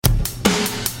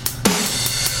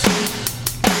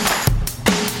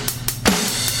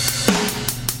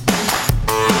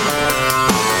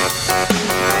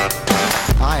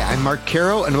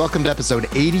Caro, and welcome to episode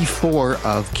 84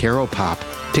 of Caropop.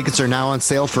 Tickets are now on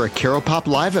sale for a Caropop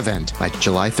live event, a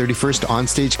July 31st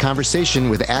onstage conversation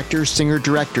with actor, singer,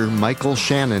 director Michael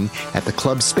Shannon at the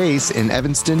Club Space in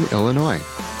Evanston, Illinois.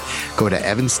 Go to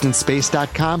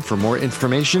evanstonspace.com for more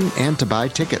information and to buy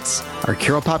tickets. Our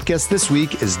Caropop guest this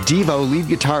week is Devo lead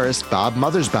guitarist Bob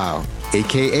Mothersbaugh,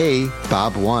 a.k.a.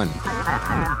 Bob One.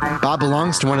 Bob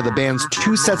belongs to one of the band's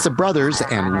two sets of brothers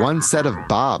and one set of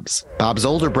Bobs. Bob's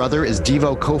older brother is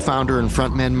Devo co-founder and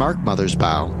frontman Mark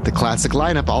Mothersbaugh. The classic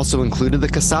lineup also included the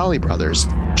Casale brothers,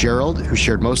 Gerald, who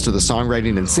shared most of the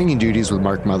songwriting and singing duties with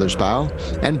Mark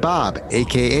Mothersbaugh, and Bob,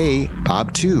 a.k.a.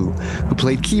 Bob Two, who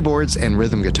played keyboards and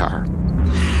rhythm guitar.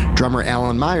 Drummer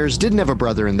Alan Myers didn't have a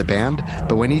brother in the band,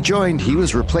 but when he joined, he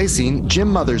was replacing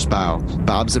Jim Mothersbaugh,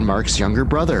 Bob's and Mark's younger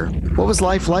brother. What was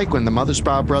life like when the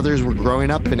Mothersbaugh brothers were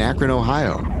growing up in Akron,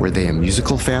 Ohio? Were they a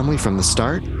musical family from the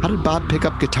start? How did Bob pick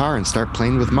up guitar and start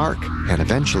playing with Mark, and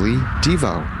eventually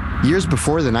Devo? Years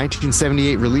before the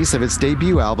 1978 release of its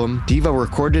debut album, Devo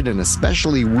recorded an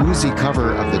especially woozy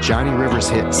cover of the Johnny Rivers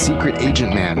hit Secret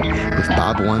Agent Man, with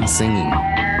Bob One singing.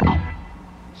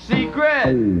 Secret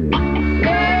Agent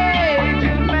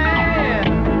Man.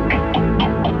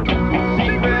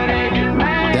 Secret Agent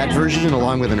Man. That version,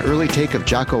 along with an early take of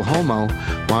Jocko Homo,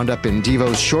 wound up in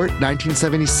Devo's short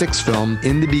 1976 film,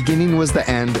 In the Beginning Was the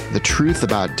End, The Truth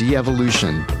About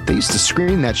De-Evolution. They used to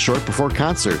screen that short before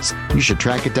concerts. You should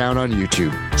track it down on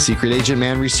YouTube. Secret Agent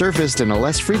Man resurfaced in a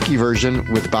less freaky version,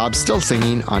 with Bob still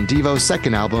singing on Devo's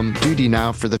second album, Duty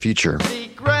Now for the Future.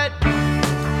 Secret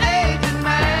Agent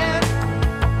Man.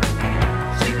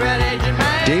 Secret Agent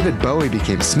Man. David Bowie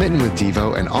became smitten with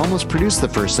Devo and almost produced the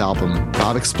first album.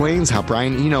 Bob explains how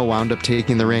Brian Eno wound up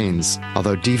taking the reins.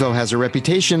 Although Devo has a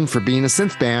reputation for being a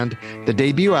synth band, the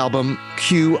debut album,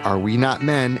 Q, Are We Not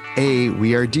Men, A,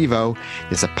 We Are Devo,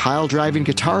 is a piledriving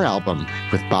guitar album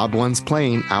with Bob One's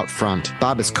playing out front.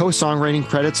 Bob has co-songwriting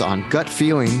credits on Gut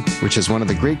Feeling, which is one of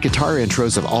the great guitar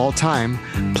intros of all time,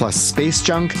 plus Space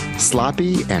Junk,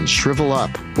 Sloppy, and Shrivel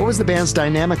Up. What was the band's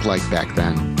dynamic like back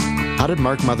then? How did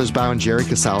Mark Mothersbaugh and Gerald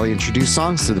Casale introduce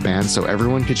songs to the band so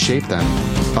everyone could shape them?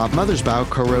 Bob Mothersbaugh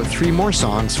co-wrote 3 more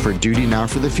songs for Duty Now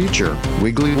for the Future,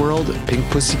 Wiggly World, Pink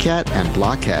Pussycat, and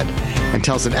Blockhead, and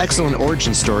tells an excellent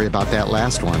origin story about that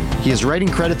last one. He has writing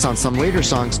credits on some later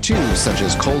songs too, such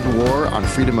as Cold War on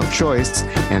Freedom of Choice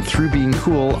and Through Being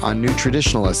Cool on New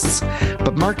Traditionalists.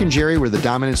 But Mark and Jerry were the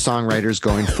dominant songwriters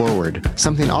going forward.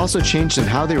 Something also changed in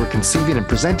how they were conceiving and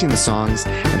presenting the songs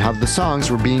and how the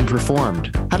songs were being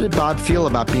performed. How did Bob feel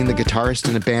about being the guitarist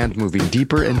in a band moving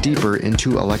deeper and deeper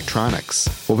into electronics?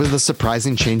 What was the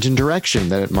surprising change in direction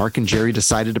that Mark and Jerry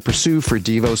decided to pursue for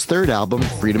Devo's third album,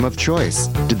 Freedom of Choice?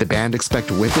 Did the band expect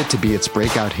With It to be its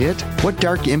breakout hit? What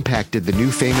dark impact did the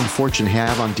new fame and fortune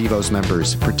have on Devo's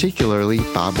members, particularly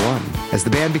Bob One? As the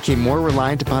band became more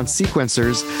reliant upon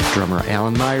sequencers, drummer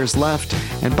Alan Myers left,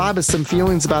 and Bob has some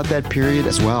feelings about that period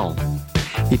as well.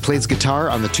 He plays guitar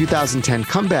on the 2010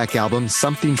 comeback album,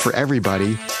 Something for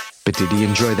Everybody, but did he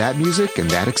enjoy that music and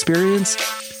that experience?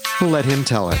 We'll let him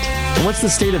tell it. And what's the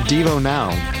state of Devo now?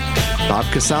 Bob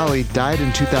Casale died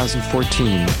in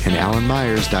 2014, and Alan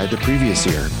Myers died the previous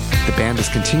year. The band has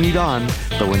continued on,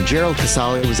 but when Gerald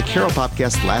Casale was a Caropop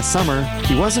guest last summer,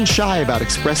 he wasn't shy about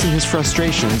expressing his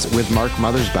frustrations with Mark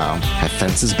Mothersbaugh. Have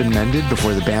fences been mended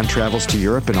before the band travels to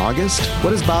Europe in August?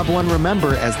 What does Bob One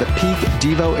remember as the peak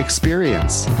Devo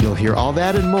experience? You'll hear all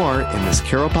that and more in this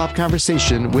Caropop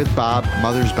conversation with Bob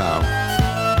Mothersbaugh.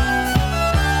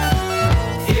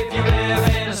 If you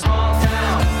live in a small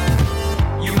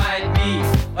town, you might meet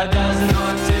a dozen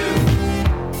or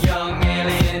two young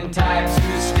alien types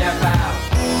who step out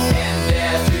and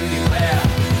dare to declare,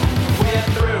 we're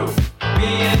through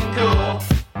being cool.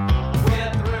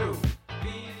 We're through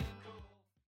being cool.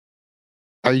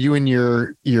 Are you in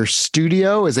your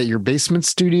studio? Is that your basement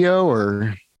studio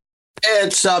or?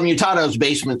 It's Mutado's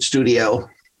basement studio.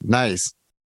 Nice.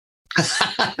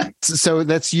 So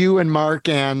that's you and Mark,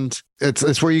 and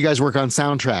it's where you guys work on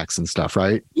soundtracks and stuff,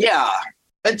 right? Yeah.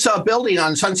 It's a building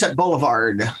on Sunset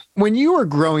Boulevard. When you were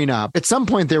growing up, at some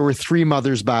point there were 3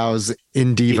 Mothersbaughs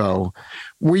in Devo.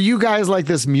 Were you guys like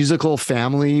this musical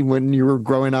family when you were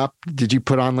growing up? Did you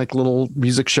put on like little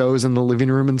music shows in the living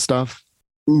room and stuff?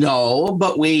 No,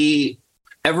 but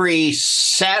every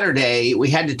Saturday we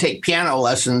had to take piano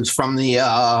lessons from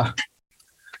the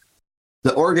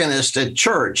organist at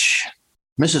church,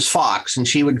 Mrs. Fox, and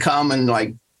she would come and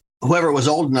like whoever was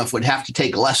old enough would have to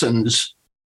take lessons.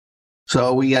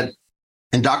 So we got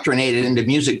indoctrinated into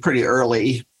music pretty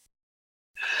early.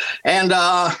 And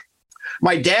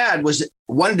My dad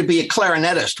wanted to be a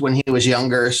clarinetist when he was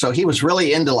younger, so he was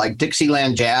really into like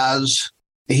Dixieland jazz.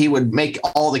 He would make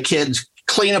all the kids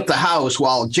clean up the house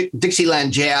while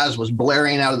Dixieland jazz was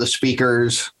blaring out of the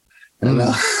speakers. And,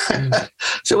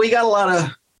 so we got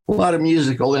a lot of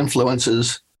musical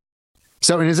influences.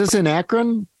 So, and is this in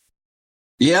Akron?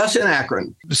 Yes, in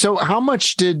Akron. So how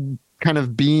much did kind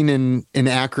of being in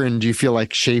Akron, do you feel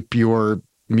like shape your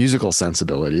musical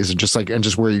sensibilities and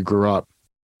just where you grew up?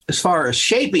 As far as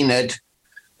shaping it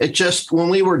just, when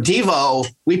we were Devo,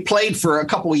 we played for a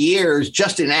couple of years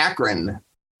just in Akron,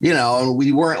 and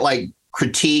we weren't like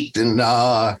critiqued and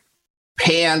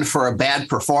panned for a bad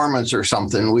performance or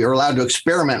something. We were allowed to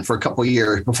experiment for a couple of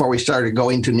years before we started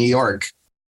going to New York.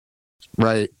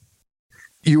 Right.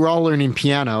 You were all learning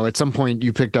piano. At some point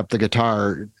you picked up the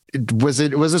guitar. Was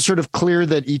it sort of clear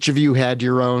that each of you had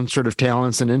your own sort of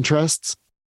talents and interests?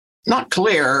 Not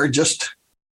clear, just,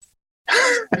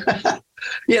 I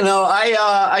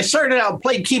started out,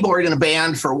 played keyboard in a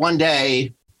band for one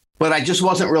day, but I just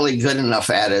wasn't really good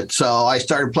enough at it. So I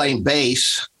started playing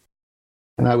bass,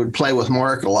 and I would play with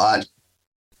Mark a lot.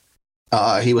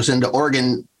 He was into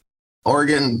organ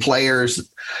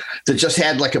players that just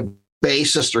had like a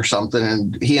bassist or something,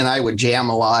 and he and I would jam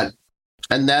a lot.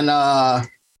 And then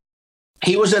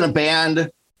he was in a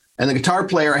band, and the guitar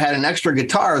player had an extra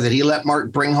guitar that he let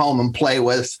Mark bring home and play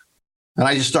with. And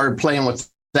I just started playing with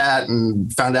that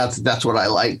and found out that that's what I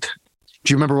liked.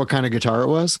 Do you remember what kind of guitar it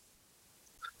was?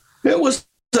 It was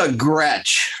a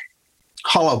Gretsch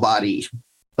hollow body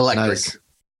electric. Nice.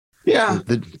 Yeah.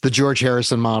 The George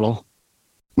Harrison model.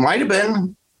 Might have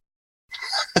been.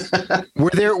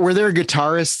 Were there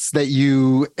guitarists that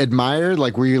you admired?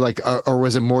 Like, were you like, or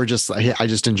was it more just, hey, I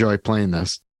just enjoy playing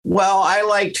this? Well, I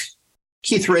liked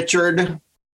Keith Richard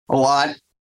a lot.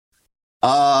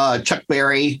 Chuck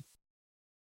Berry.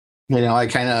 I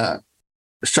kind of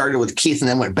started with Keith and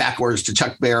then went backwards to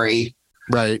Chuck Berry.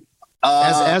 Right.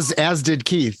 As did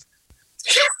Keith.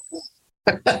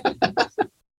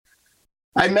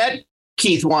 I met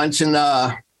Keith once in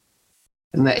the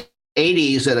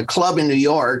 80s at a club in New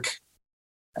York,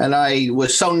 and I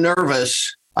was so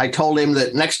nervous. I told him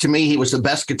that next to me, he was the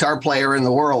best guitar player in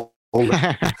the world. Of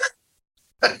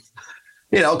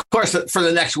course, for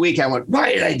the next week, I went,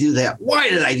 why did I do that? Why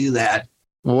did I do that?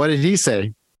 Well, what did he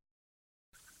say?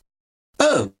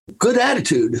 Oh, good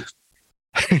attitude.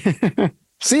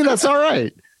 See, that's all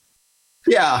right.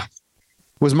 Yeah.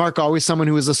 Was Mark always someone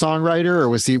who was a songwriter, or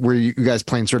were you guys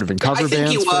playing sort of in cover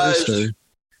bands?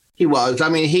 He was. I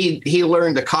mean, he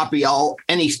learned to copy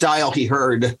any style he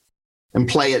heard and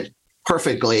play it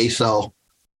perfectly. So,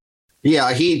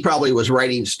 yeah, he probably was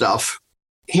writing stuff.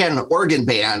 He had an organ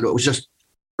band. It was just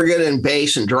organ and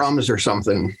bass and drums or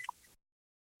something.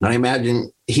 And I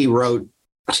imagine he wrote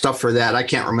stuff for that. I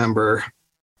can't remember.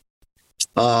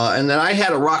 And then I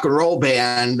had a rock and roll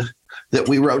band that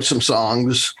we wrote some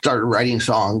songs, started writing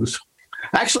songs.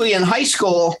 Actually, in high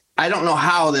school, I don't know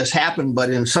how this happened,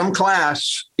 but in some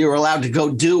class, you were allowed to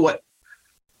go do a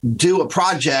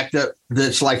project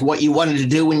that's like what you wanted to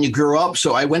do when you grew up.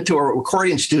 So I went to a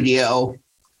recording studio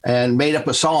and made up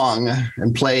a song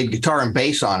and played guitar and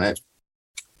bass on it.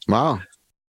 Wow.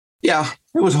 Yeah,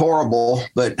 it was horrible,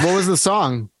 but... What was the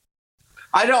song?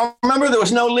 I don't remember. There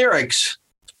was no lyrics.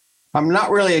 I'm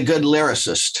not really a good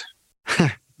lyricist.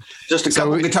 Just a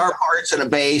couple guitar parts and a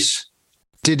bass.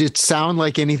 Did it sound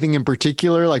like anything in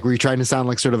particular? Like, were you trying to sound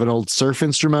like sort of an old surf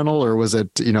instrumental, or was it,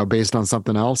 based on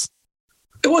something else?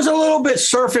 It was a little bit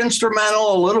surf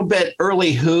instrumental, a little bit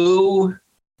early Who.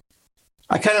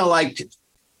 I kind of liked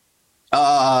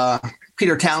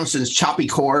Peter Townshend's choppy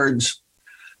chords,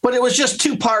 but it was just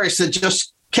two parts that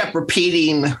just kept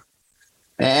repeating.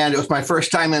 And it was my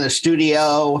first time in a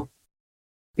studio,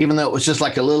 even though it was just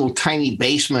like a little tiny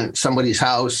basement, somebody's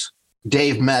house.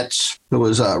 Dave Metz, who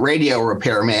was a radio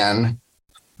repairman,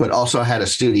 but also had a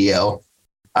studio.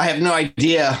 I have no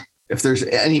idea if there's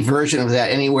any version of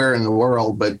that anywhere in the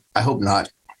world, but I hope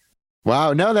not.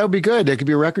 Wow. No, that would be good. It could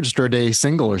be a record store day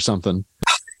single or something.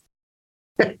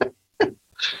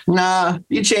 Nah,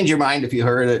 you'd change your mind if you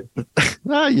heard it.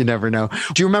 You never know.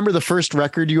 Do you remember the first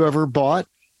record you ever bought?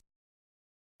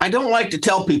 I don't like to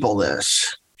tell people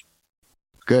this.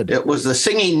 Good. It was the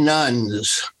Singing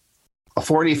Nuns, a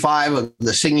 45 of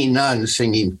the Singing Nuns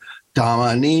singing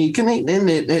Dominique. I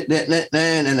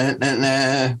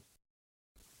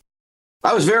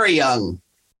was very young.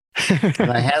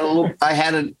 And I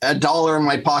had a dollar in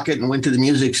my pocket and went to the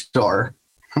music store.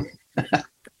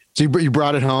 So you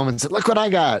brought it home and said, look what I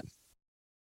got.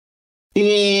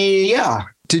 Yeah.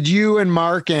 Did you and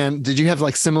Mark, did you have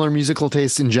like similar musical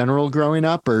tastes in general growing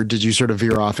up, or did you sort of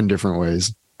veer off in different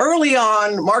ways? early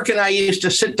on, Mark and I used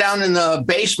to sit down in the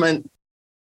basement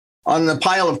on the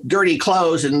pile of dirty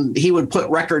clothes, and he would put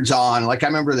records on. Like I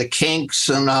remember the Kinks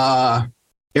and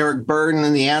Eric Burdon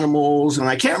and the Animals, and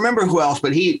I can't remember who else,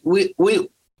 but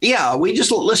we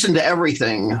just listened to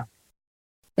everything.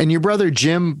 And your brother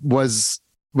Jim, was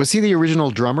he the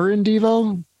original drummer in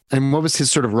Devo? And what was his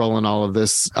sort of role in all of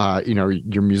this,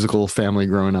 your musical family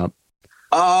growing up?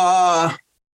 Well,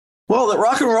 the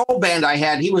rock and roll band I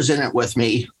had, he was in it with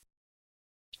me.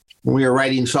 We were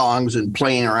writing songs and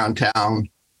playing around town.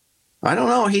 I don't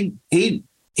know. He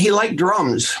liked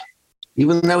drums,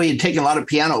 even though he had taken a lot of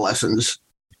piano lessons.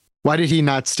 Why did he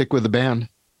not stick with the band?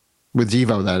 With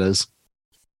Devo, that is.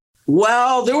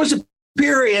 Well, there was a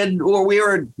period where we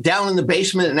were down in the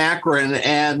basement in Akron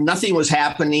and nothing was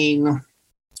happening.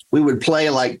 We would play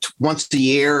like once a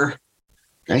year.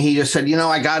 And he just said,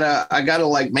 I gotta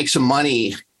like make some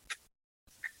money.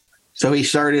 So he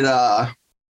started a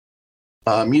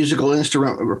musical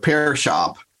instrument repair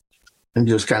shop and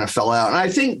just kind of fell out. And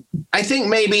I think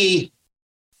maybe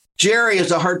Jerry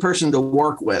is a hard person to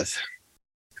work with.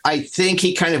 I think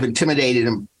he kind of intimidated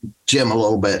Jim a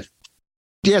little bit.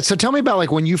 Yeah. So tell me about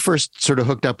like when you first sort of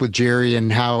hooked up with Jerry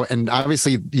and how, and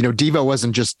obviously, Devo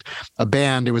wasn't just a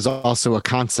band, it was also a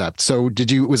concept. So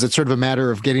was it sort of a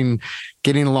matter of getting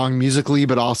along musically,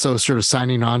 but also sort of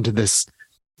signing on to this,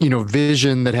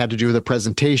 vision that had to do with the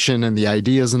presentation and the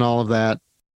ideas and all of that?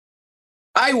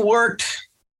 I worked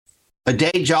a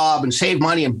day job and saved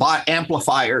money and bought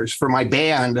amplifiers for my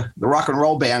band, the rock and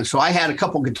roll band. So I had a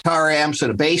couple guitar amps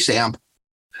and a bass amp.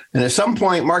 And at some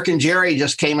point, Mark and Jerry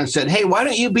just came and said, hey, why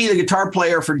don't you be the guitar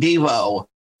player for Devo?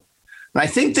 And I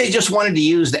think they just wanted to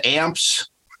use the amps.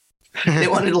 They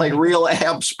wanted like real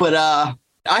amps. But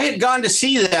I had gone to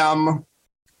see them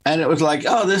and it was like,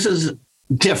 oh, this is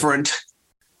different.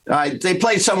 They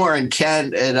played somewhere in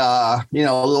Kent at, a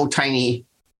little tiny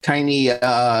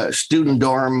student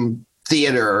dorm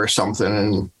theater or something.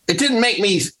 And it didn't make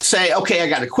me say, okay, I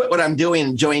got to quit what I'm doing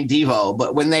and join Devo.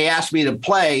 But when they asked me to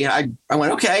play, I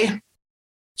went, okay.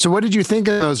 So what did you think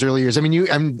of those early years? I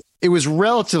mean, it was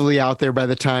relatively out there by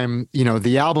the time,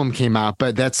 the album came out,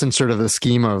 but that's in sort of the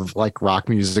scheme of like rock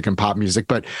music and pop music.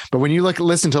 But when you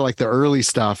listen to like the early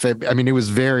stuff, it was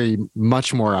very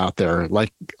much more out there.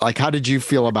 Like how did you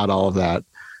feel about all of that?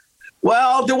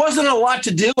 Well, there wasn't a lot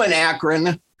to do in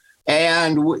Akron.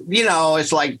 And,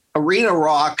 it's like arena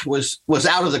rock was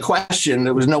out of the question.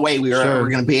 There was no way we were ever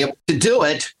going to be able to do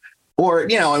it or,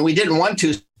 and we didn't want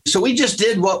to. So we just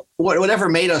did whatever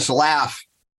made us laugh,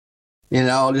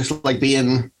 just like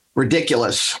being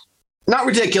ridiculous. Not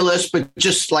ridiculous, but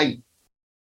just like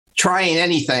trying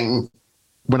anything.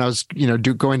 When I was,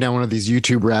 going down one of these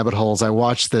YouTube rabbit holes, I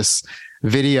watched this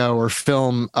video or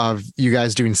film of you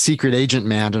guys doing Secret Agent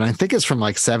Man, and I think it's from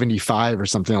like 75 or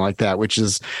something like that, which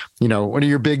is one of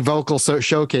your big vocal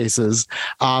showcases.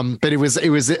 But it was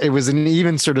an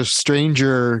even sort of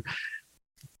stranger,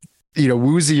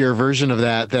 woozier version of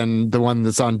that than the one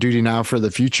that's on Duty Now for the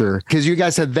Future, because you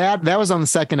guys had that was on the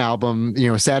second album.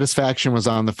 Satisfaction was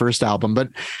on the first album, but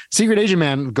Secret Agent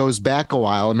Man goes back a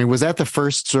while. I mean, was that the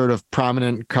first sort of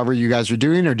prominent cover you guys were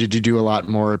doing, or did you do a lot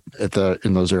more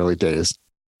in those early days?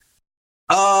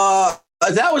 That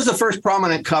was the first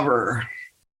prominent cover,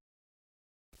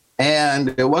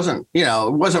 and it wasn't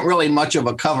really much of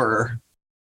a cover.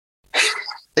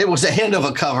 It was a hint of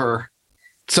a cover.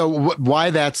 So why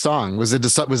that song? Was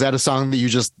that a song that you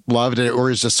just loved, or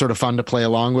is just sort of fun to play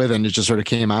along with, and it just sort of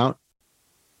came out?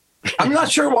 I'm not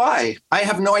sure why. I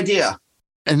have no idea.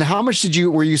 And how much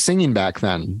were you singing back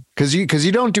then? Because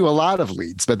you don't do a lot of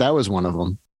leads, but that was one of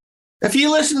them. If you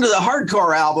listen to the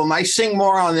hardcore album, I sing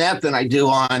more on that than I do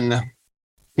on,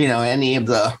 any of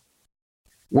the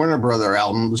Warner Brother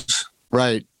albums.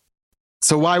 Right.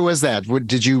 So why was that?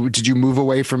 Did you move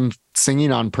away from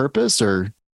singing on purpose,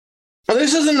 or? Well,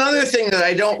 this is another thing that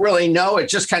I don't really know. It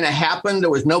just kind of happened. There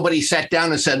was nobody sat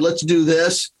down and said, let's do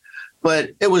this.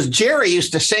 But it was Jerry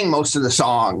used to sing most of the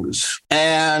songs.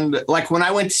 And like when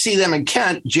I went to see them in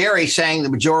Kent, Jerry sang the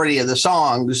majority of the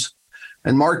songs.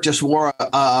 And Mark just wore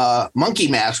a monkey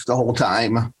mask the whole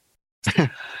time.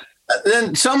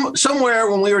 Then somewhere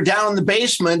when we were down in the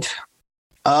basement,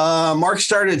 Mark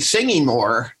started singing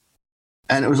more.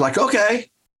 And it was like, okay,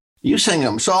 you sing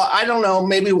them. So I don't know,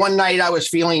 maybe one night I was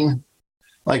feeling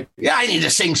like, yeah, I need to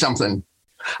sing something.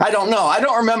 I don't know. I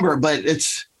don't remember, but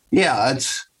it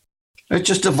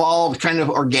just evolved kind of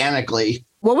organically.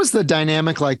 What was the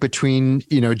dynamic like between,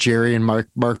 Jerry and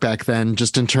Mark back then,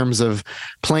 just in terms of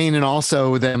playing and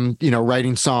also them,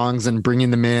 writing songs and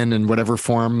bringing them in whatever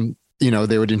form,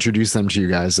 they would introduce them to you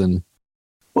guys in?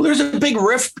 Well, there's a big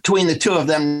rift between the two of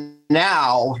them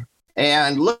now.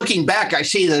 And looking back, I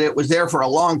see that it was there for a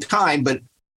long time, but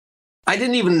I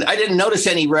didn't notice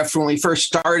any rift when we first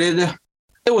started.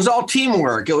 It was all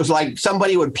teamwork. It was like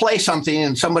somebody would play something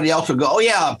and somebody else would go, oh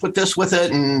yeah, put this with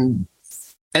it. And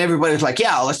everybody was like,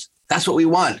 yeah, that's what we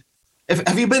want.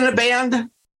 Have you been in a band?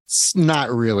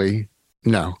 Not really.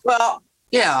 No. Well,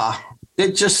 yeah.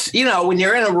 It just, when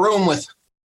you're in a room with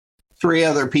 3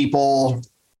 other people,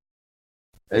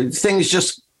 things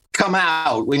just come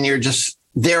out when you're just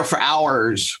there for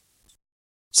hours.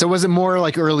 So was it more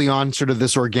like early on sort of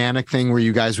this organic thing where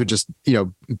you guys would just,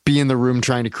 be in the room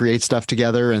trying to create stuff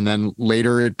together, and then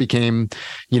later it became,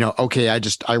 okay,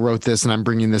 I wrote this and I'm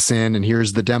bringing this in, and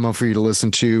here's the demo for you to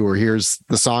listen to, or here's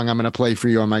the song I'm going to play for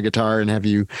you on my guitar, and have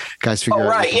you guys figure out.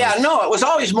 Right. Yeah, no, it was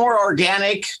always more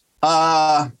organic.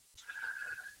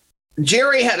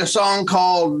 Jerry had a song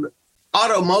called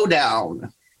Auto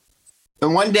Mowdown.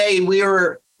 And one day we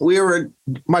were,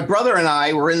 my brother and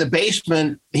I were in the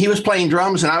basement. He was playing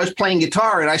drums and I was playing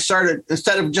guitar. And I started,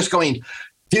 instead of just going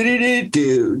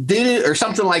do or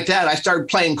something like that, I started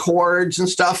playing chords and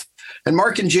stuff. And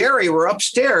Mark and Jerry were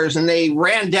upstairs and they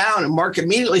ran down, and Mark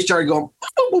immediately started going,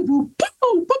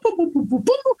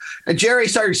 and Jerry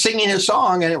started singing his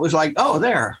song, and it was like, oh,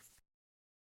 there.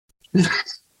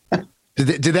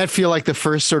 Did that feel like the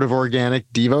first sort of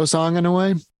organic Devo song in a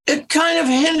way? It kind of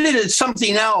hinted at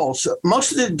something else.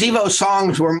 Most of the Devo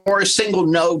songs were more single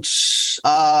notes.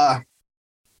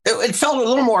 It felt a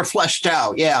little more fleshed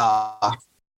out. Yeah.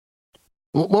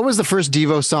 What was the first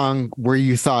Devo song where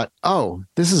you thought, oh,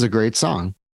 this is a great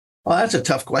song? Well, that's a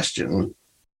tough question.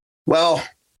 Well,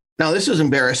 now this is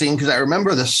embarrassing because I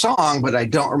remember the song, but I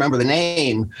don't remember the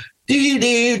name. Do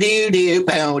do do do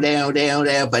bow down down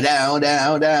down ba down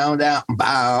down down down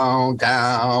bow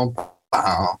down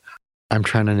bow. I'm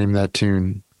trying to name that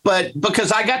tune. But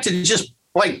because I got to just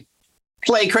like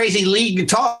play crazy lead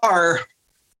guitar,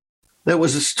 that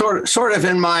was a sort of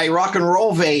in my rock and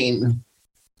roll vein,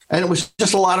 and it was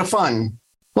just a lot of fun.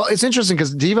 Well, it's interesting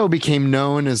because Devo became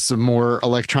known as a more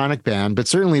electronic band, but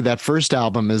certainly that first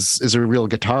album is a real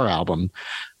guitar album.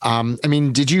 I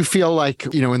mean, did you feel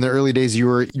like, in the early days you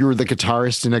were the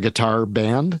guitarist in a guitar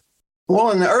band?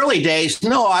 Well, in the early days,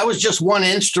 no, I was just one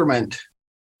instrument.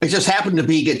 It just happened to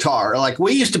be guitar. Like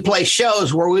we used to play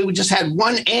shows where we just had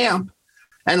one amp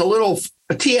and a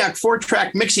TAC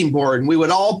 4-track mixing board, and we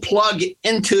would all plug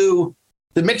into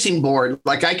the mixing board.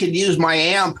 Like I could use my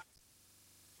amp,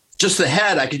 just the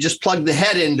head. I could just plug the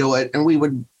head into it, and we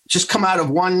would just come out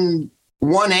of one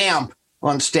amp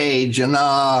on stage. And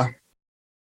it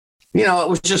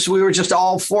was just we were just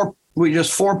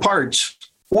four parts.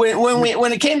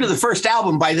 When it came to the first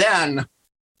album, by then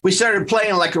we started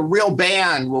playing like a real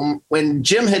band. When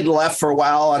Jim had left for a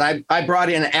while, and I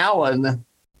brought in Alan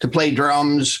to play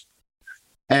drums,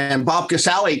 and Bob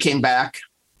Casale came back.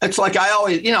 It's like I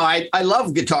always, I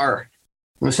love guitar,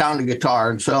 the sound of guitar,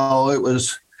 and so it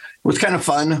was kind of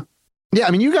fun. Yeah,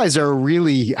 I mean, you guys are a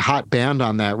really hot band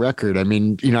on that record. I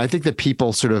mean, I think that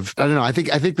people sort of, I don't know, I think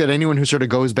that anyone who sort of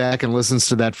goes back and listens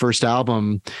to that first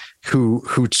album, who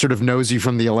sort of knows you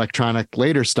from the electronic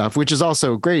later stuff, which is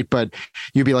also great, but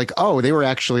you'd be like, oh, they were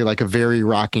actually like a very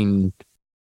rocking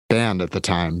band at the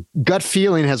time. Gut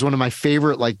Feeling has one of my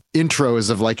favorite like intros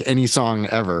of like any song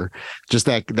ever. Just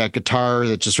that guitar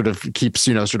that just sort of keeps,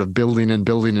 sort of building and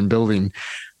building and building.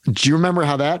 Do you remember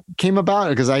how that came about?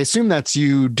 Because I assume that's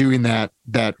you doing that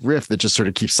riff that just sort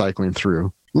of keeps cycling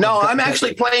through. No, I'm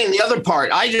actually playing the other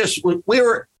part. We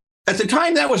were, at the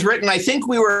time that was written, I think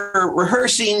we were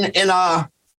rehearsing it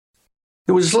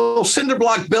was a little cinder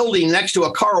block building next to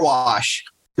a car wash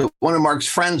that one of Mark's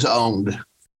friends owned.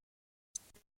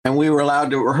 And we were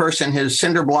allowed to rehearse in his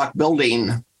cinder block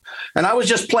building. And I was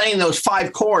just playing those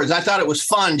 5 chords. I thought it was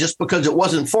fun just because it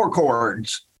wasn't 4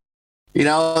 chords. It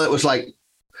was like,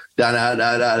 it was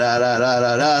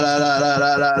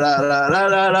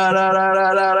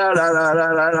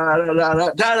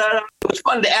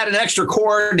fun to add an extra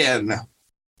chord in.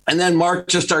 And then Mark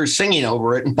just started singing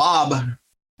over it. And Bob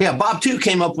too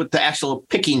came up with the actual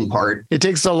picking part. It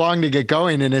takes so long to get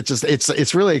going, and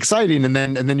it's really exciting. And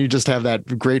then you just have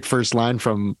that great first line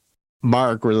from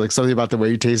Mark where like something about the way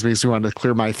you taste makes me want to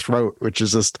clear my throat, which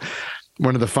is just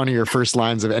one of the funnier first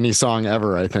lines of any song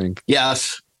ever, I think.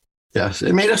 Yes.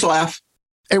 It made us laugh.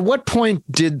 At what point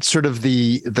did sort of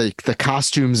the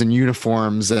costumes and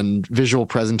uniforms and visual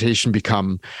presentation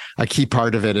become a key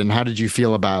part of it? And how did you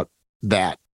feel about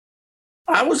that?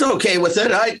 I was okay with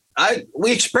it.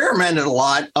 We experimented a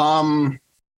lot.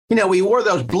 We wore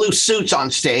those blue suits on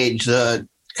stage, the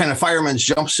kind of fireman's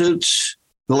jumpsuits,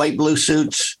 the light blue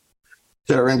suits.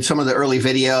 that are in some of the early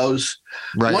videos.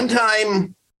 Right. One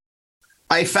time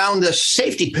I found this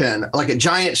safety pin, like a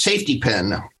giant safety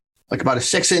pin, like about a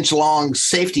 6-inch long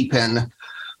safety pin.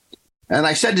 And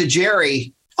I said to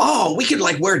Jerry, oh, we could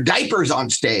like wear diapers on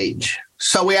stage.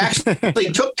 So we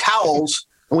actually took towels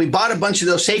and we bought a bunch of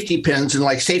those safety pins and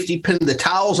like safety pinned the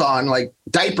towels on like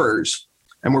diapers.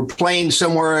 And we're playing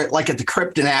somewhere like at the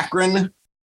Crypt in Akron.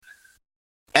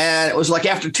 And it was like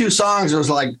after 2 songs, it was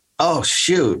like, oh,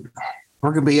 shoot,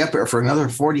 we're going to be up here for another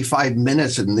 45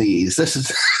 minutes in these. This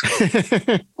is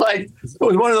like, it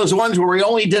was one of those ones where we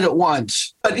only did it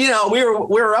once. But, you know, we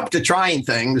were up to trying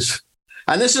things.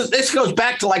 And this goes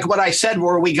back to like what I said,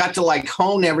 where we got to like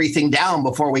hone everything down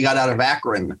before we got out of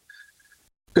Akron.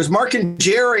 Because Mark and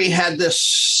Jerry had this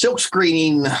silk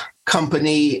screening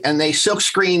company, and they silk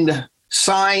screened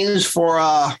signs for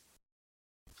an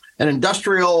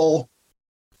industrial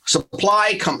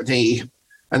supply company.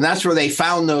 And that's where they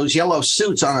found those yellow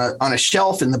suits on a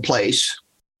shelf in the place.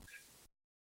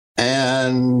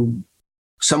 And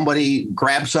somebody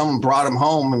grabbed some and brought them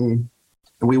home, and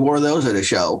we wore those at a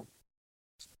show.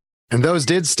 And those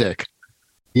did stick.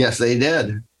 Yes, they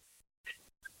did.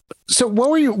 So what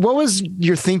was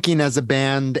your thinking as a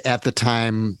band at the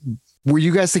time? Were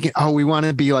you guys thinking, oh, we want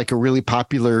to be like a really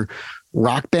popular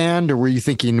rock band, or were you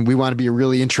thinking we want to be a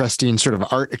really interesting sort of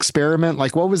art experiment?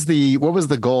 Like what was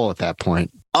the goal at that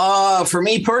point? For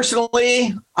me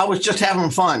personally, I was just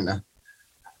having fun.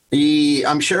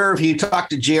 I'm sure if you talk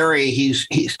to Jerry,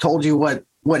 he's told you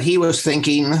what he was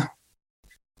thinking.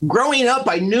 Growing up,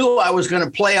 I knew I was going to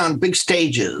play on big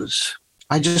stages.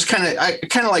 I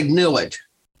kind of like knew it.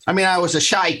 I mean, I was a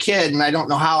shy kid, and I don't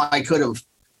know how I could have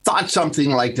thought something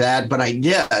like that, but I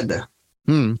did.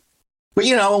 But,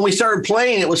 you know, when we started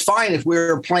playing, it was fine if we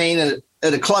were playing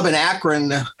at a club in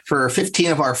Akron for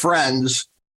 15 of our friends.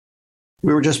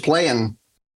 We were just playing,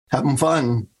 having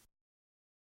fun.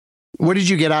 What did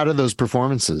you get out of those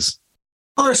performances?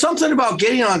 Well, there's something about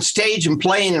getting on stage and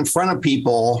playing in front of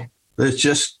people that's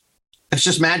just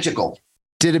magical.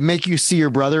 Did it make you see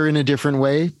your brother in a different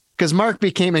way? Because Mark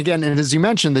became, again, and as you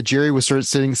mentioned, that Jerry was sort of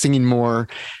singing more,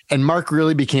 and Mark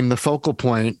really became the focal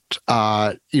point,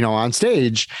 on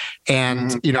stage.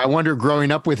 And, I wonder,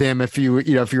 growing up with him, if you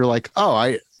were like,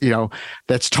 oh,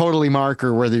 that's totally Mark,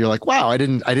 or whether you're like, wow, I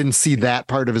didn't see that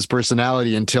part of his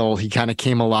personality until he kind of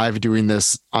came alive doing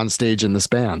this on stage in this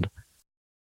band.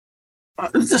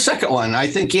 The second one, I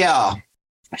think, yeah,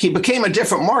 he became a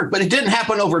different Mark, but it didn't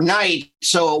happen overnight.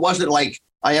 So it wasn't like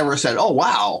I ever said, oh,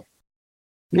 wow.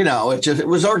 It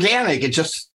was organic. It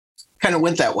just kind of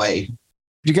went that way.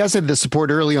 You guys had the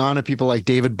support early on of people like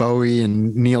David Bowie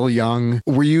and Neil Young.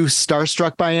 Were you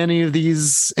starstruck by any of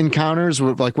these encounters?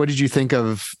 Like, what did you think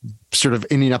of sort of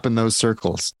ending up in those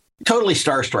circles? Totally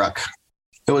starstruck.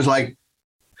 It was like,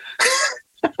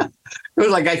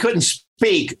 I couldn't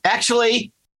speak.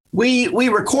 Actually, we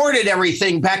recorded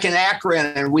everything back in Akron,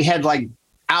 and we had like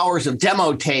hours of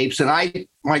demo tapes. And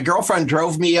my girlfriend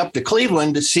drove me up to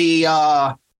Cleveland to see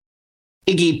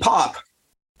Iggy Pop,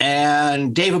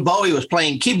 and David Bowie was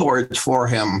playing keyboards for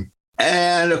him.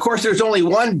 And of course, there's only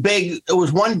one big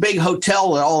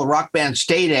hotel that all the rock bands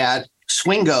stayed at,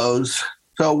 Swingo's.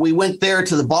 So we went there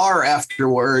to the bar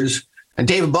afterwards, and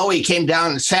David Bowie came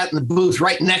down and sat in the booth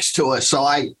right next to us. So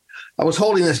I was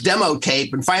holding this demo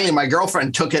tape, and finally my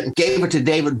girlfriend took it and gave it to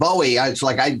David Bowie. I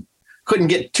couldn't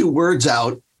get 2 words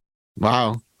out.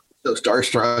 Wow. So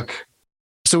starstruck.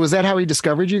 So was that how he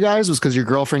discovered you guys? Was because your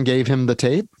girlfriend gave him the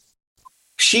tape?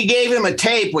 She gave him a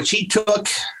tape, which he took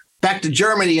back to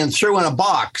Germany and threw in a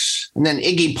box. And then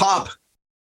Iggy Pop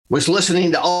was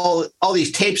listening to all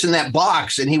these tapes in that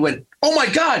box. And he went, oh, my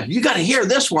God, you got to hear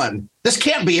this one. This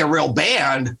can't be a real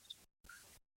band.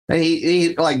 And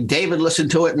he like David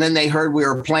listened to it. And then they heard we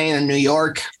were playing in New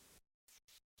York.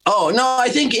 Oh, no, I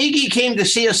think Iggy came to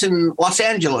see us in Los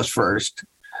Angeles first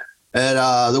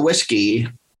at the Whiskey.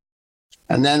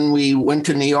 And then we went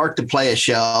to New York to play a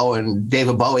show, and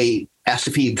David Bowie asked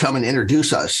if he'd come and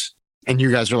introduce us. And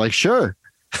you guys were like, sure.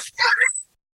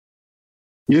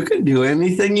 You can do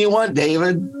anything you want,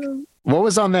 David. What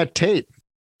was on that tape?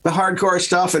 The hardcore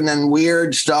stuff, and then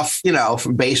weird stuff,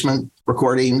 from basement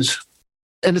recordings.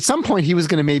 And at some point he was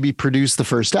going to maybe produce the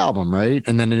first album, right?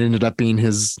 And then it ended up being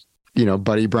his,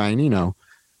 buddy Brian Eno.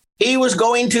 He was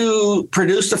going to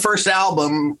produce the first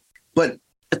album, but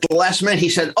at the last minute, he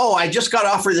said, oh, I just got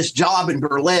offered this job in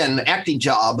Berlin, acting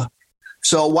job.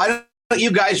 So why don't you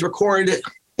guys record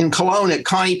in Cologne at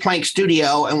Connie Plank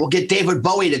Studio, and we'll get David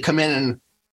Bowie to come in and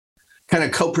kind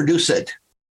of co-produce it.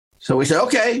 So we said,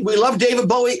 okay, we love David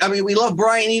Bowie. I mean, we love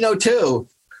Brian Eno too.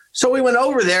 So we went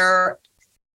over there,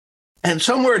 And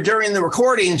somewhere during the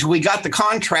recordings, we got the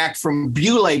contract from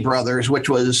Bewlay Brothers, which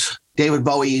was David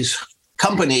Bowie's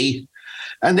company.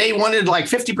 And they wanted like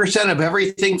 50% of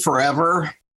everything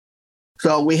forever.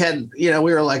 So we had, we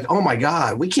were like, oh my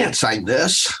God, we can't sign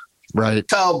this. Right.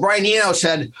 So Brian Eno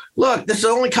said, look, this is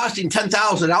only costing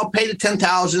 $10,000. I'll pay the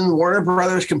 $10,000. Warner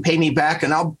Brothers can pay me back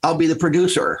and I'll be the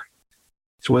producer.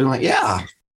 So we went, yeah.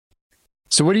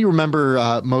 So what do you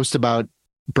remember most about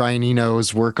Brian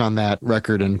Eno's work on that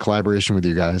record in collaboration with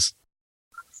you guys?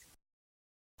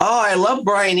 Oh, I love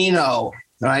Brian Eno.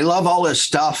 And I love all his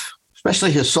stuff,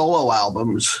 especially his solo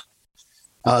albums,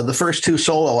 the first 2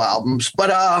 solo albums.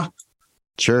 But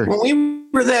sure, when we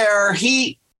were there,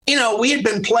 we had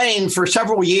been playing for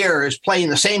several years, playing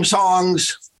the same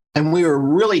songs, and we were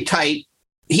really tight.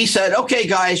 He said, okay,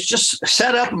 guys, just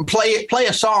set up and play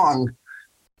a song.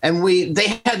 And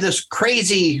they had this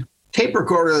crazy tape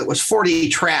recorder that was 40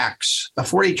 tracks, a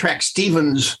 40-track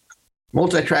Stevens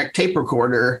multi-track tape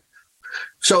recorder.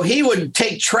 So he would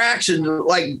take tracks and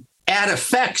like add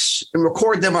effects and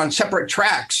record them on separate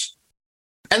tracks.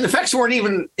 And the effects weren't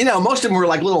even, most of them were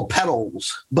like little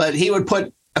pedals, but he would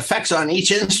put effects on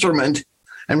each instrument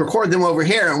and record them over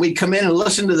here. And we'd come in and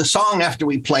listen to the song after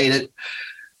we played it.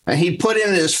 And he'd put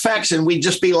in his effects and we'd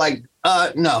just be like,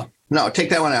 no, take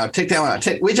that one out. Take that one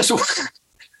out. We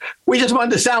just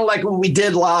wanted to sound like what we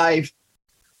did live.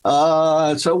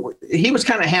 So he was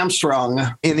kind of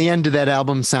hamstrung. In the end, did that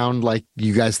album sound like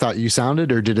you guys thought you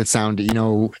sounded, or did it sound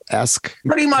Eno-esque?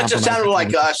 Pretty much it sounded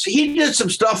like us. He did some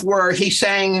stuff where he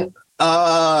sang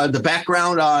the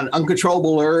background on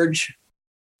Uncontrollable Urge.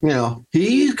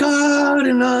 He's got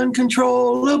an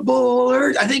uncontrollable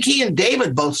urge. I think he and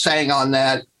David both sang on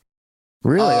that.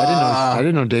 Really? I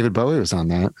didn't know David Bowie was on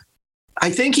that. I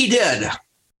think he did.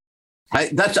 I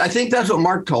think that's what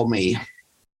Mark told me.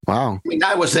 Wow. I mean,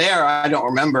 I was there. I don't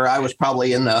remember. I was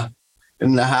probably in the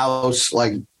house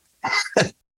like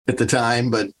at the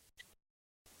time, but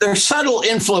there's subtle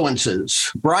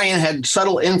influences. Brian had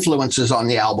subtle influences on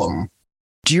the album.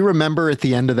 Do you remember at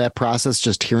the end of that process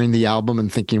just hearing the album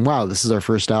and thinking, wow, this is our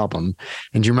first album?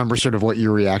 And do you remember sort of what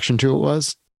your reaction to it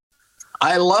was?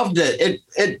 I loved it.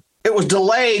 It was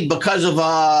delayed because of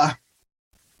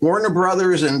Warner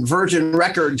Brothers and Virgin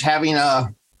Records having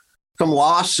some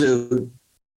lawsuit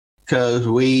because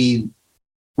we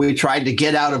tried to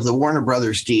get out of the Warner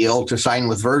Brothers deal to sign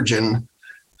with Virgin.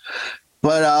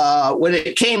 But when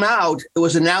it came out, it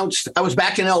was announced, I was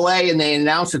back in LA and they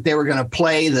announced that they were going to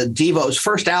play the Devo's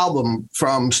first album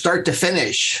from start to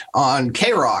finish on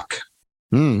K-Rock.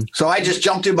 So I just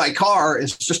jumped in my car and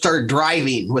just started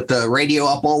driving with the radio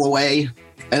up all the way.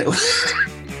 And it was,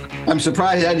 I'm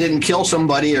surprised I didn't kill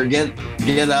somebody or get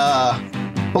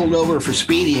pulled over for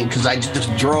speeding because I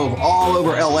just drove all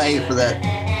over LA for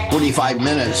that 45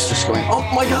 minutes just going, oh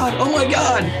my God, oh my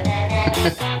God.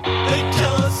 They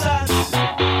tell us that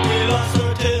we lost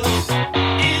our tails,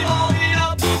 evolving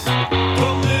up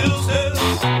from Mills Hill.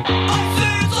 Our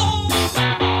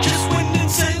sails just wind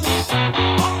and sail.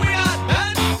 Are we not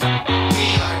mad?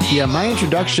 Yeah, my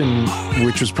introduction,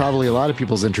 which was probably a lot of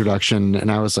people's introduction,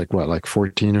 and I was like,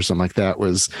 14 or something like that,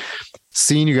 was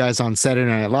seeing you guys on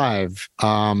Saturday Night Live.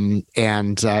 And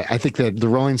I think that the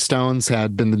Rolling Stones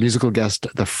had been the musical guest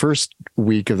the first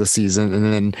week of the season,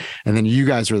 and then you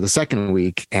guys were the second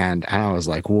week, and I was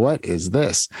like, what is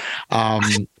this?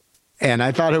 And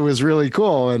I thought it was really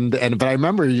cool. But I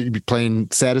remember you playing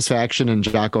Satisfaction and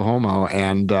Jocko Homo.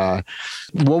 And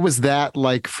what was that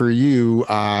like for you?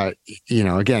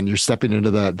 Again, you're stepping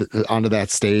into onto that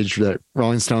stage that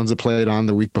Rolling Stones had played on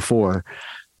the week before.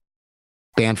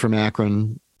 Band from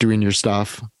Akron, doing your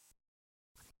stuff.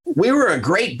 We were a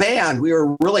great band. We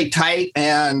were really tight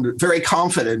and very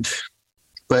confident.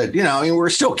 But, we were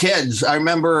still kids. I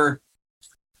remember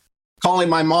calling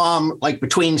my mom, like,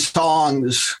 between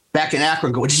songs back in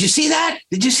Akron, going, did you see that?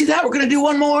 Did you see that? We're going to do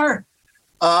one more.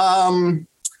 And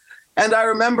I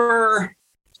remember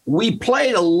we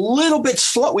played a little bit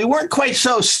slow. We weren't quite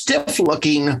so stiff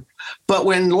looking. But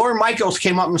when Lorne Michaels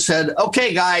came up and said,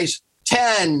 okay, guys,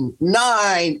 10,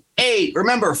 9, 8.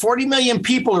 Remember, 40 million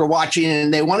people are watching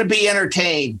and they want to be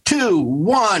entertained. 2,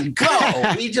 1,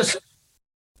 go. We just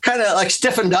kind of like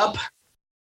stiffened up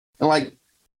and like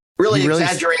really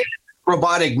exaggerated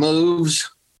robotic moves.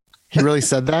 He really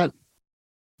said that?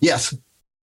 Yes.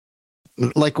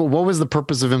 Like, what was the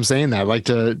purpose of him saying that? Like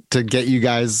to get you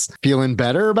guys feeling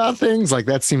better about things? Like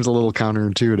that seems a little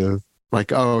counterintuitive.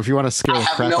 Like, oh, if you want to scare I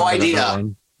have no idea.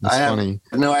 That's funny.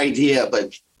 I have no idea,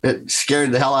 but it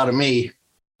scared the hell out of me.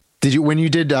 Did you, when you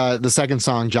did the second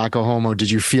song, Jocko Homo, did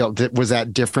you feel, was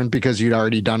that different because you'd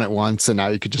already done it once and now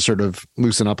you could just sort of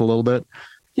loosen up a little bit?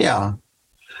 Yeah.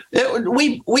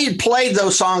 We had played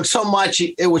those songs so much,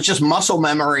 it was just muscle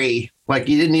memory. Like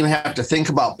you didn't even have to think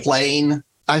about playing.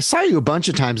 I saw you a bunch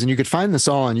of times, and you could find this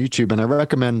all on YouTube, and I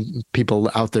recommend people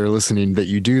out there listening that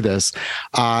you do this.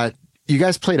 You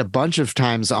guys played a bunch of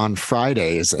times on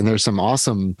Fridays, and there's some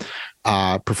awesome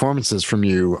performances from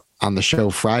you on the show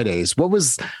Fridays. What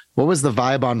was the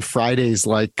vibe on Fridays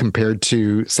like compared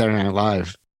to Saturday Night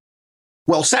Live?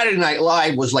 Well, Saturday Night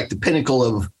Live was like the pinnacle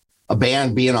of a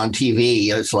band being on TV.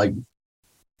 It's like,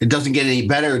 it doesn't get any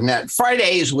better than that.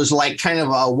 Fridays was like kind of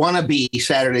a wannabe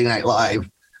Saturday Night Live.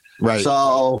 Right.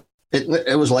 So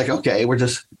it was like, okay,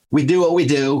 we do what we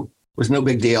do. It was no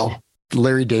big deal.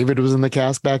 Larry David was in the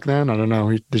cast back then. I don't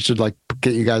know. They should like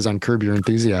get you guys on Curb Your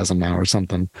Enthusiasm now or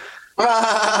something.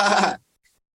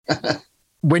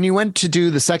 When you went to do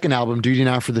the second album, Duty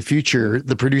Now for the Future,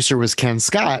 the producer was Ken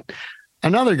Scott,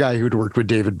 another guy who'd worked with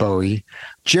David Bowie.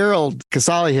 Gerald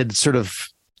Casale had sort of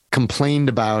complained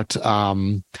about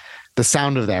the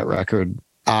sound of that record.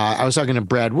 I was talking to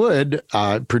Brad Wood,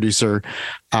 producer,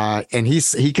 and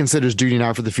he considers Duty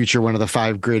Now for the Future one of the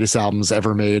 5 greatest albums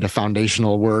ever made, a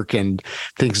foundational work, and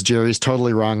thinks Jerry's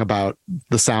totally wrong about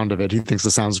the sound of it. He thinks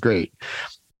the sound's great.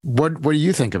 What do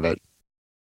you think of it?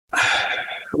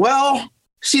 Well,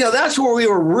 see, that's where we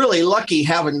were really lucky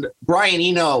having Brian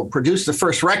Eno produce the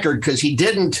first record, because he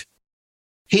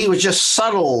was just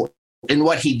subtle in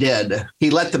what he did.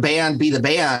 He let the band be the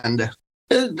band.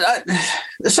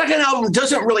 The second album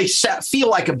doesn't really feel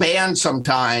like a band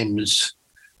sometimes.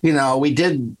 We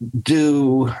did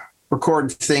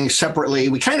record things separately.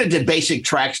 We kind of did basic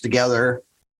tracks together.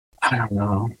 I don't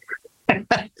know.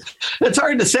 It's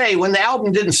hard to say. When the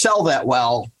album didn't sell that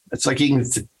well, it's like you can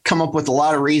come up with a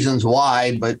lot of reasons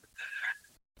why, but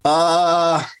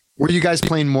were you guys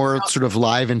playing more sort of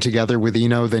live and together with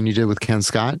Eno than you did with Ken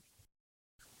Scott?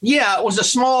 Yeah, it was a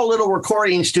small little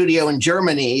recording studio in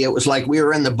Germany. It was like we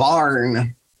were in the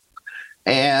barn.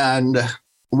 And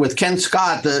with Ken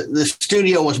Scott, the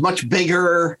studio was much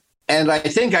bigger. And I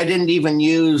think I didn't even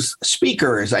use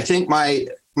speakers. I think my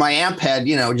amp head,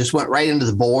 just went right into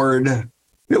the board.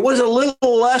 It was a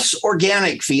little less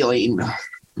organic feeling.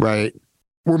 Right.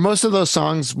 Were most of those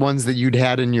songs ones that you'd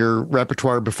had in your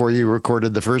repertoire before you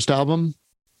recorded the first album?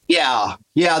 Yeah.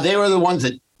 Yeah, they were the ones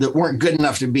that weren't good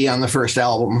enough to be on the first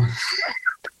album.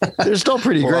 They're still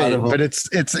pretty great, but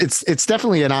it's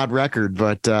definitely an odd record,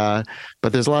 but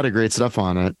there's a lot of great stuff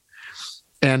on it.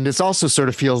 And it's also sort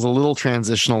of feels a little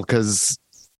transitional because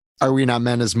Are We Not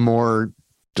Men is more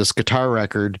just guitar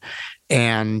record,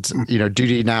 and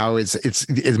Duty Now is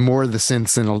more the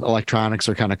synths and electronics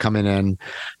are kind of coming in,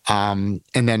 and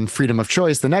then Freedom of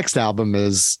Choice, the next album,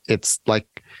 it's like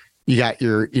you got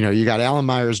Alan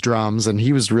Meyer's drums, and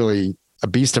he was really a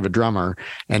beast of a drummer,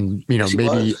 and Yes,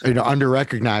 maybe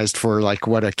under-recognized for like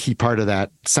what a key part of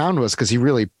that sound was, because he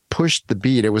really pushed the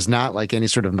beat. It was not like any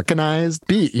sort of mechanized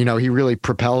beat. He really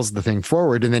propels the thing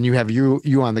forward, and then you have you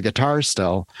on the guitar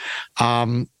still.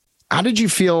 How did you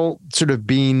feel sort of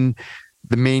being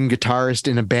the main guitarist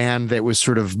in a band that was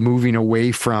sort of moving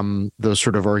away from those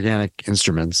sort of organic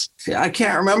instruments? I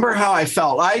can't remember how I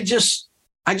felt. I just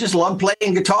loved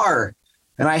playing guitar.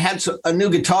 And I had a new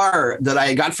guitar that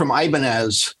I got from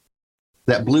Ibanez,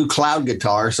 that Blue Cloud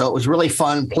guitar. So it was really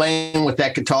fun playing with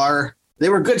that guitar. They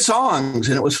were good songs,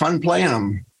 and it was fun playing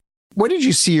them. What did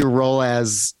you see your role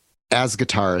as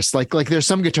guitarist? Like there's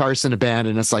some guitarists in a band,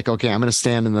 and it's like, okay, I'm going to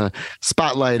stand in the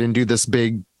spotlight and do this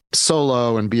big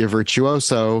solo and be a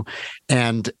virtuoso.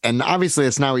 And obviously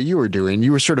it's not what you were doing.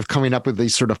 You were sort of coming up with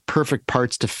these sort of perfect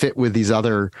parts to fit with these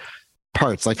other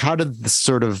parts. Like how did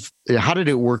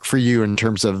it work for you in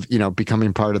terms of,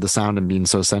 becoming part of the sound and being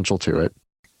so essential to it?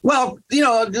 Well,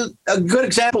 a good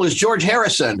example is George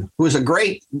Harrison, who was a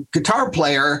great guitar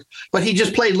player, but he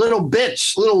just played little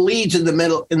bits, little leads in the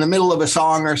middle of a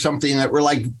song or something that were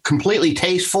like completely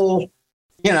tasteful.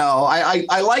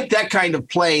 I like that kind of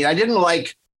playing.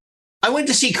 I went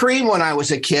to see Cream when I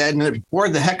was a kid, and it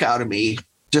bored the heck out of me.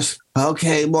 Just,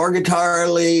 okay, more guitar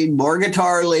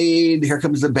lead. Here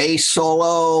comes the bass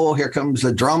solo. Here comes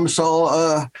the drum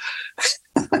solo.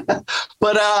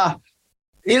 But,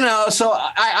 so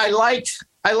I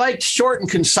liked short and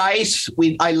concise.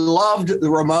 I loved the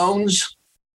Ramones.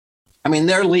 I mean,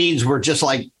 their leads were just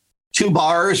like 2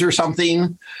 bars or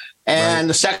something. And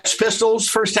The Sex Pistols'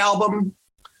 first album,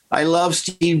 I love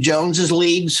Steve Jones's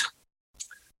leads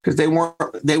because it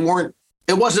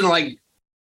wasn't like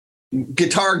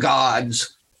guitar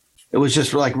gods. It was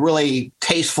just like really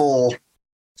tasteful,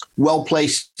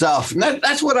 well-placed stuff. And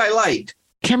that's what I liked.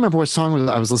 can't remember what song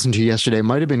I was listening to yesterday. It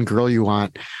might have been Girl You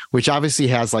Want, which obviously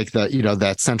has like the,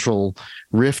 that central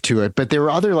riff to it. But there were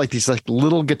other like these like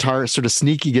little guitar, sort of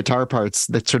sneaky guitar parts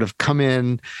that sort of come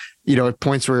in, at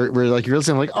points where like you're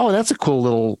listening, like, oh, that's a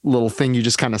cool little thing you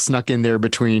just kind of snuck in there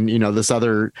between, these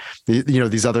other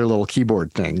little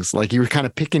keyboard things. Like you were kind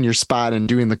of picking your spot and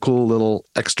doing the cool little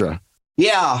extra.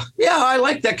 Yeah. Yeah. I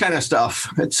like that kind of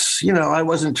stuff. It's, I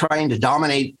wasn't trying to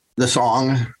dominate the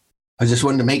song. I just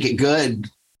wanted to make it good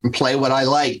and play what I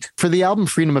liked. For the album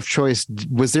Freedom of Choice,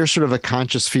 was there sort of a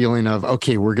conscious feeling of,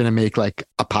 okay, we're going to make like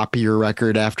a poppier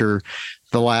record after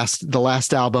the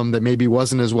last album that maybe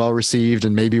wasn't as well received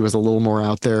and maybe was a little more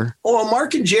out there? Well,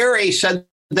 Mark and Jerry said,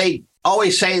 they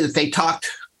always say that they talked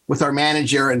with our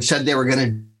manager and said they were going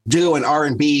to do an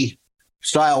R&B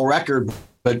style record,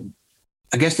 but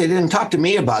I guess they didn't talk to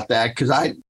me about that because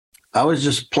I was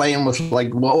just playing with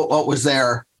like what was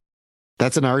there.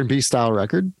 That's an R&B style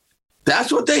record?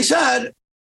 That's what they said.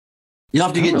 You'll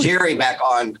have to get Jerry back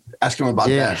on, ask him about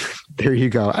that. There you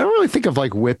go. I don't really think of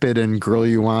like Whip It and Girl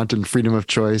You Want and Freedom of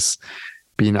Choice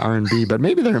being R&B, but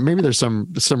maybe there's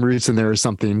some roots in there or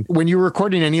something. When you were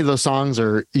recording any of those songs,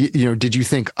 or did you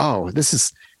think, oh, this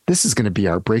is going to be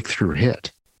our breakthrough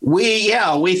hit? We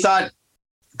thought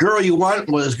Girl You Want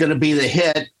was going to be the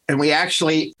hit, and we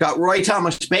actually got Roy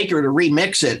Thomas Baker to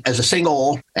remix it as a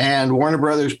single, and Warner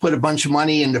Brothers put a bunch of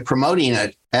money into promoting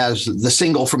it as the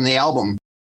single from the album,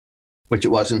 which it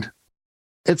wasn't.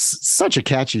 It's such a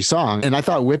catchy song, and I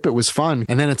thought Whip It was fun.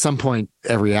 And then at some point,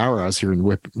 every hour I was hearing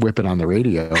Whip It on the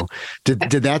radio. Did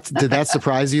that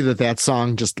surprise you that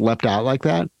song just leapt out like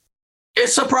that? It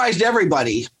surprised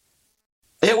everybody.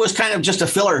 It was kind of just a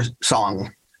filler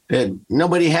song.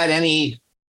 Nobody had any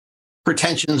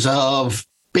pretensions of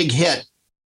big hit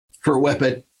for Whip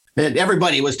It.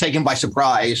 Everybody was taken by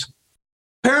surprise.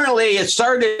 Apparently, it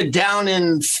started down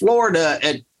in Florida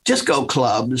at disco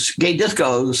clubs, gay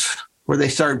discos, where they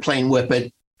started playing Whip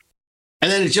It.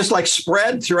 And then it just like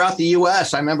spread throughout the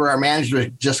U.S. I remember our manager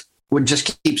would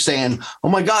just keep saying, oh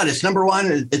my God, it's number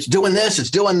one. It's doing this. It's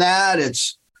doing that.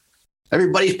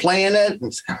 Everybody's playing it.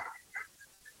 And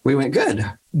we went, good.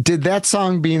 Did that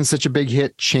song being such a big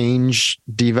hit change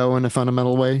Devo in a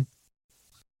fundamental way?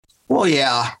 Well,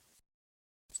 yeah.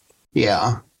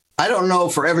 Yeah. I don't know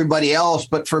for everybody else,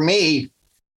 but for me,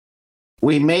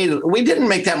 we didn't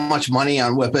make that much money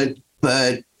on Whip It,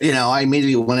 but, I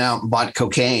immediately went out and bought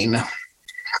cocaine.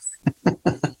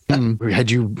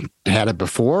 Had you had it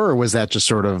before, or was that just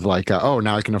sort of like,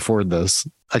 now I can afford this?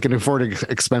 I can afford an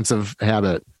expensive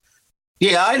habit.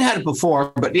 Yeah, I'd had it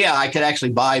before, but yeah, I could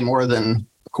actually buy more than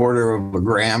a quarter of a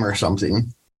gram or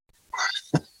something.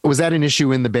 Was that an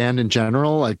issue in the band in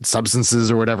general? Like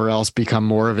substances or whatever else become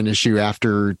more of an issue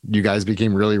after you guys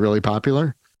became really, really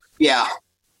popular? Yeah.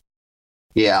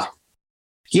 Yeah.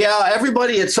 Yeah.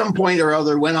 Everybody at some point or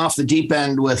other went off the deep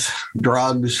end with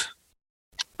drugs.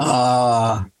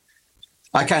 I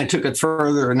kind of took it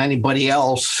further than anybody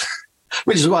else,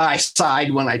 which is why I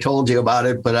sighed when I told you about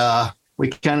it. But we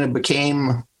kind of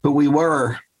became who we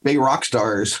were, big rock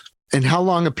stars. And how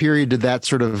long a period did that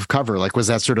sort of cover? Like, was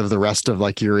that sort of the rest of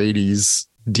like your 80s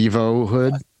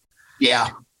Devo-hood? Yeah.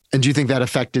 And do you think that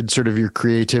affected sort of your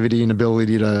creativity and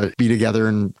ability to be together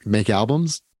and make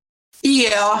albums?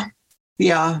 Yeah.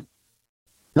 Yeah.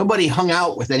 Nobody hung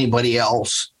out with anybody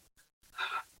else.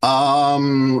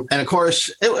 And of course,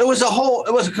 it was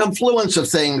a confluence of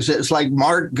things. It's like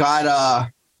Mark got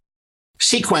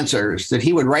sequencers that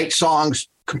he would write songs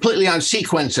completely on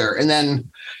sequencer. And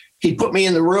then he'd put me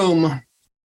in the room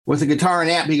with a guitar and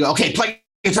amp. He'd go, okay, play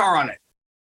guitar on it.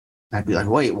 I'd be like,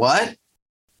 wait, what?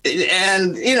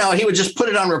 And, he would just put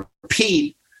it on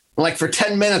repeat. Like for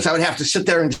 10 minutes, I would have to sit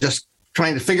there and just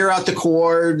trying to figure out the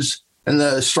chords and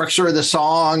the structure of the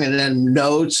song and then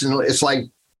notes. And it's like,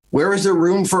 where is there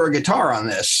room for a guitar on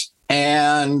this?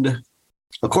 And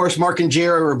of course, Mark and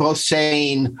Jerry were both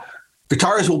saying,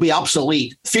 guitars will be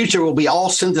obsolete. Future will be all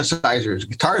synthesizers.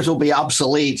 Guitars will be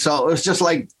obsolete. So it was just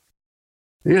like,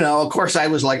 of course I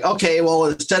was like, okay, well,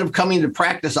 instead of coming to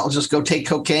practice, I'll just go take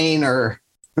cocaine I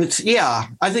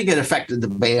think it affected the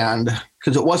band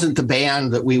because it wasn't the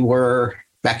band that we were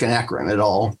back in Akron at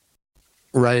all.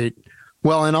 Right.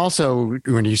 Well, and also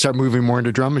when you start moving more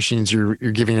into drum machines, you're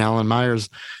giving Alan Myers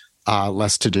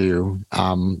less to do,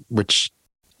 which,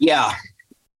 yeah,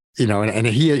 and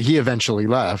he eventually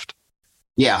left.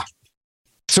 Yeah.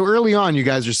 So early on, you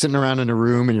guys are sitting around in a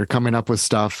room and you're coming up with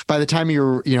stuff. By the time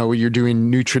you're doing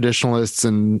New Traditionalists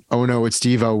and Oh No, It's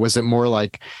Devo, was it more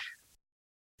like,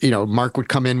 Mark would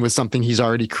come in with something he's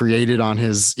already created on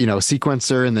his,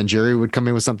 sequencer, and then Jerry would come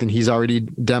in with something he's already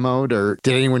demoed? Or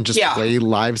did anyone just play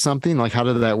live something? Like, how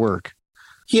did that work?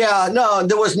 Yeah, no,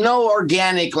 there was no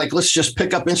organic, like, let's just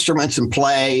pick up instruments and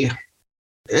play.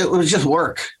 It was just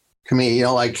work to me, you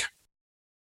know, like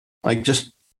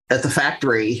just at the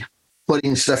factory,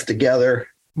 putting stuff together.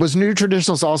 Was New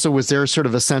Traditionals also, was there sort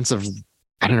of a sense of,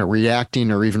 I don't know,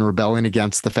 reacting or even rebelling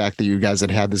against the fact that you guys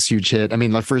had this huge hit? I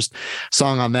mean, the first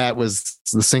song on that was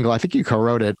the single, I think you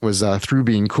co-wrote it, was Through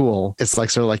Being Cool. It's like,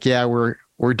 sort of like, yeah, we're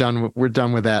done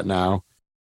with that now.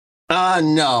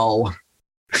 No.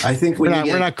 I think we're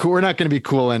not cool. We're not going to be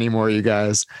cool anymore, you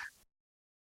guys.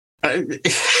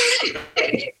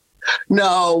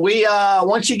 No, we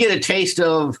once you get a taste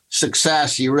of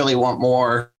success, you really want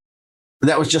more.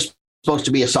 That was just supposed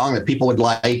to be a song that people would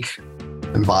like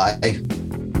and buy.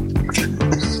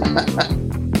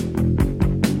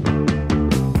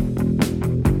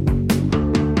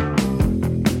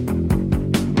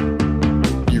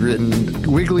 You've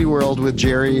written Wiggly World with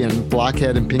Jerry and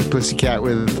Blockhead and Pink Pussycat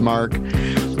with Mark.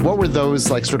 What were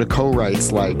those like sort of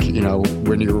co-writes like, you know,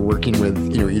 when you were working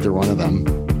with, you know, either one of them?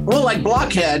 Well, like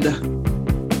Blockhead,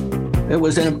 it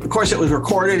was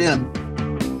recorded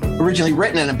originally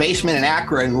written in a basement in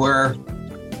Akron where,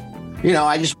 you know,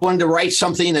 I just wanted to write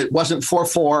something that wasn't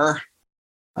 4/4.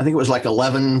 I think it was like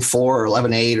 11/4 or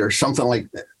 11/8 or something like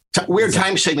that. Weird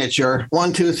time signature.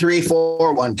 1, 2, 3,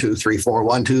 4, 1, 2, 3, 4,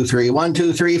 1, 2, 3, 1,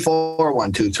 2, 3, 4,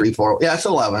 1, 2, 3, 4. Yeah, it's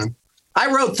 11.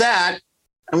 I wrote that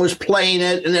and was playing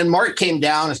it. And then Mark came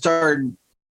down and started.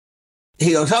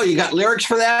 He goes, "Oh, you got lyrics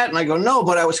for that?" And I go, "No,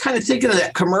 but I was kind of thinking of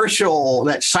that commercial,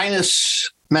 that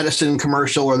sinus medicine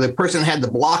commercial where the person had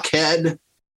the blockhead.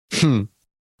 And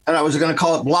I was going to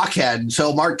call it Blockhead.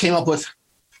 So Mark came up with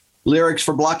lyrics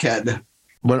for Blockhead."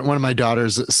 One of my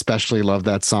daughters especially loved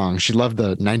that song. She loved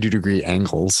the 90-degree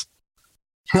angles.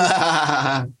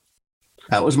 That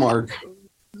was Mark.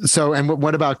 So, and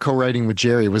what about co-writing with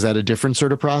Jerry? Was that a different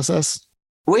sort of process?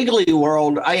 Wiggly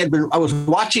World, I was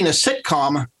watching a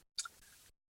sitcom,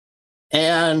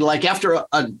 and like after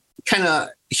a kind of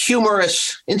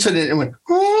humorous incident, it went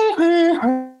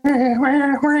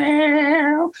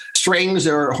strings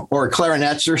or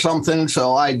clarinets or something.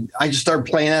 So I just started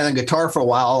playing that on guitar for a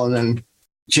while, and then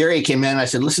Jerry came in. I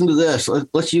said, "Listen to this.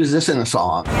 Let's use this in a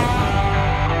song." Wiggle,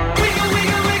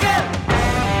 wiggle, wiggle.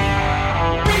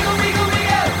 Wiggle, wiggle,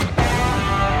 wiggle.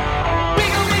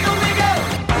 Wiggle, wiggle, wiggle.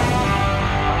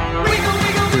 Wiggle,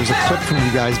 wiggle, There's a wiggle. clip from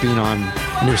you guys being on,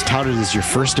 and it was touted as your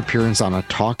first appearance on a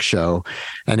talk show,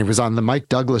 and it was on the Mike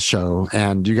Douglas show,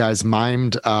 and you guys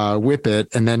mimed Whip It,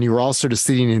 and then you were all sort of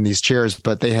sitting in these chairs,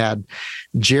 but they had,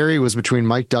 Jerry was between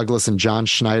Mike Douglas and John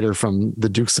Schneider from the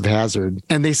Dukes of Hazzard,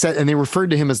 and they referred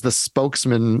to him as the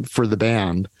spokesman for the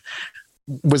band.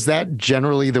 Was that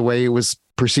generally the way it was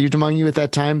perceived among you at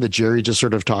that time, that Jerry just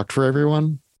sort of talked for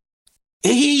everyone?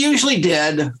 He usually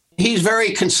did. He's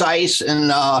very concise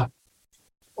and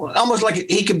almost like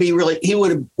he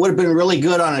would have been really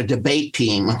good on a debate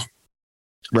team.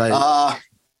 Right.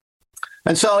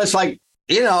 And so it's like,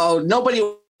 you know, nobody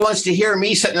wants to hear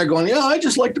me sitting there going, "Yeah, I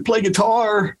just like to play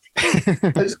guitar.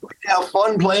 I just have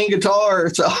fun playing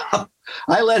guitar." So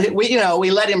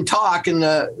we let him talk. And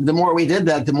the more we did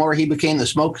that, the more he became the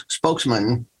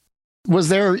spokesman. Was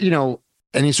there, you know,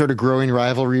 any sort of growing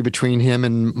rivalry between him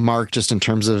and Mark, just in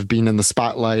terms of being in the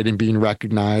spotlight and being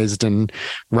recognized and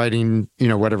writing, you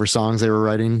know, whatever songs they were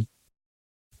writing?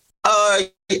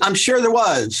 I'm sure there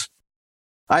was.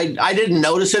 I didn't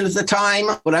notice it at the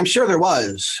time, but I'm sure there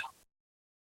was.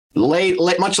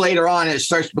 Much later on, it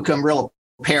starts to become real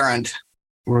apparent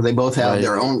where they both have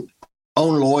their own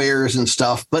lawyers and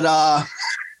stuff. But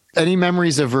any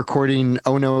memories of recording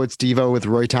 "Oh No, It's Devo" with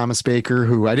Roy Thomas Baker,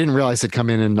 who I didn't realize had come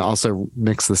in and also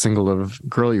mixed the single of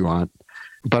 "Girl You Want"?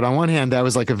 But on one hand, that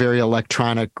was like a very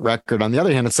electronic record. On the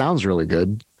other hand, it sounds really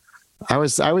good. I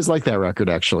always like that record,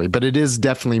 actually, but it is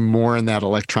definitely more in that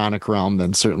electronic realm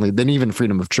than even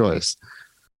Freedom of Choice.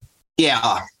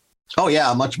 yeah. Oh,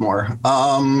 yeah, much more.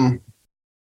 No,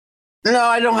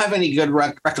 I don't have any good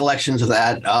recollections of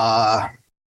that.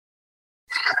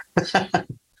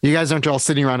 You guys aren't all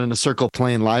sitting around in a circle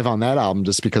playing live on that album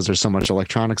just because there's so much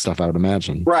electronic stuff, I would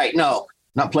imagine. Right. No,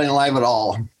 not playing live at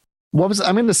all.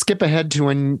 I'm going to skip ahead to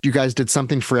when you guys did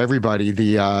Something for Everybody,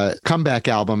 the comeback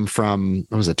album from,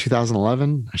 what was it,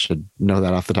 2011? I should know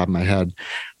that off the top of my head.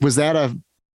 Was that a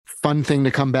fun thing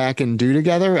to come back and do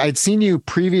together? I'd seen you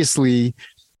previously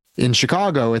in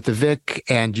Chicago at the Vic,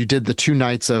 and you did the 2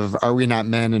 nights of Are We Not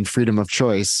Men and Freedom of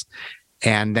Choice.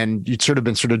 And then you'd sort of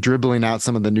been dribbling out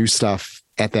some of the new stuff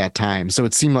at that time. So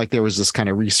it seemed like there was this kind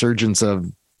of resurgence of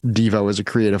Devo as a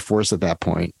creative force at that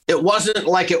point. It wasn't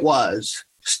like it was,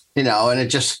 you know, and it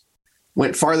just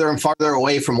went farther and farther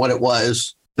away from what it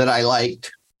was that I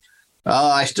liked.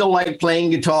 I still like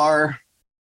playing guitar.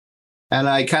 And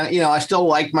I kind of, I still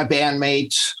like my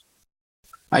bandmates.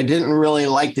 I didn't really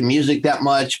like the music that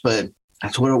much, but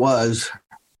that's what it was.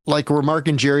 Like, were Mark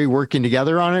and Jerry working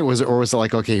together on it? Was it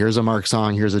like, okay, here's a Mark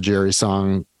song, here's a Jerry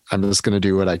song. I'm just going to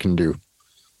do what I can do.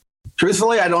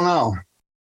 Truthfully, I don't know.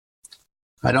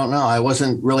 I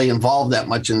wasn't really involved that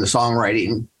much in the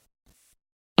songwriting.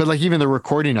 But like even the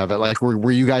recording of it, like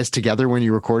were you guys together when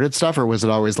you recorded stuff, or was it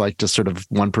always like just sort of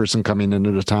one person coming in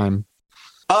at a time?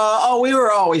 We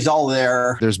were always all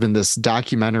there. There's been this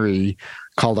documentary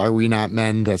called Are We Not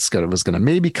Men was going to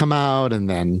maybe come out. And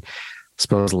then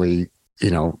supposedly,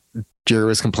 Jerry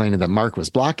was complaining that Mark was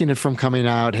blocking it from coming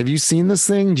out. Have you seen this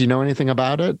thing? Do you know anything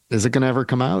about it? Is it going to ever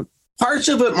come out? Parts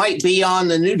of it might be on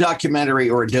the new documentary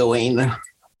we're doing.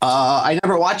 I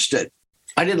never watched it.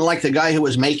 I didn't like the guy who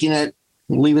was making it.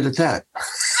 Leave it at that.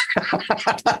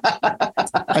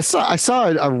 I saw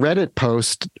a Reddit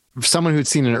post, someone who'd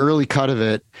seen an early cut of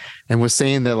it and was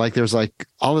saying that like there's like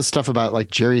all this stuff about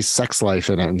like Jerry's sex life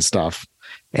in it and stuff.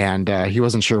 And he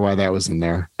wasn't sure why that was in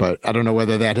there, but I don't know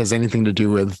whether that has anything to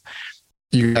do with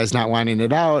you guys not wanting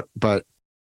it out, but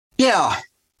yeah,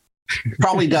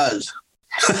 probably does.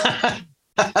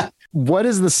 What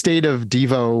is the state of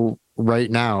Devo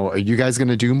right now? Are you guys going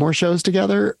to do more shows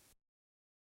together?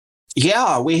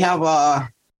 Yeah, we have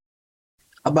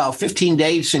about 15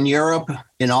 dates in Europe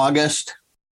in August.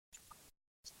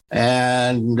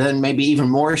 And then maybe even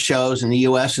more shows in the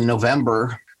US in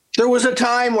November. There was a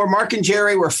time where Mark and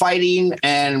Jerry were fighting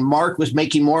and Mark was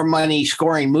making more money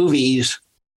scoring movies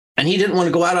and he didn't want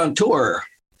to go out on tour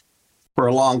for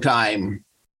a long time.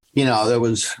 There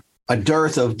was a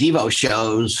dearth of Devo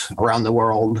shows around the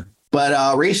world.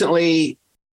 But recently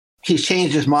he's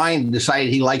changed his mind and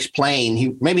decided he likes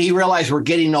playing. Maybe he realized we're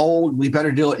getting old. We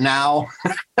better do it now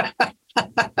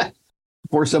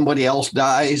before somebody else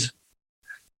dies.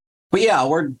 But yeah,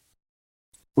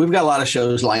 we've got a lot of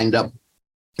shows lined up.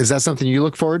 Is that something you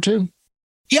look forward to?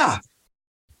 Yeah.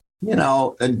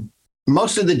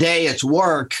 Most of the day it's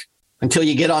work until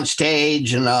you get on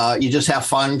stage and you just have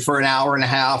fun for an hour and a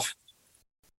half.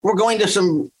 We're going to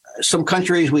some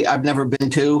countries I've never been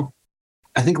to.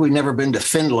 I think we've never been to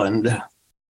Finland.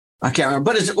 I can't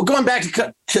remember. But we're going back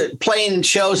to playing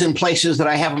shows in places that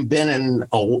I haven't been in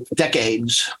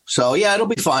decades. So, yeah, it'll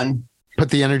be fun. Put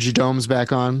the Energy Domes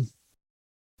back on.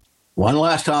 One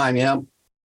last time, yeah.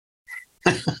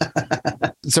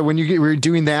 So when we're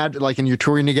doing that, like, and you're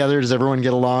touring together, does everyone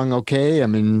get along okay? I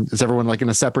mean, is everyone like in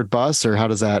a separate bus, or how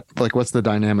does that, like, what's the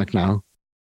dynamic now?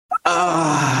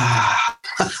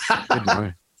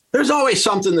 There's always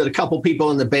something that a couple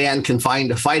people in the band can find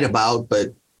to fight about,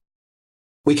 but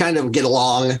we kind of get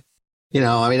along.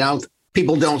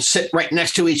 People don't sit right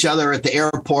next to each other at the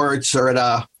airports or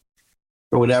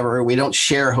or whatever. We don't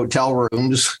share hotel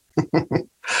rooms.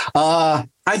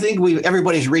 I think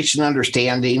everybody's reached an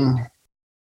understanding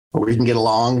where we can get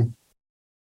along.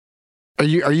 Are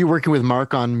you working with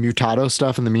Mark on Mutado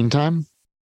stuff in the meantime?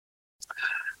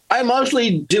 I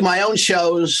mostly do my own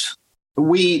shows.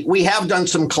 We have done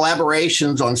some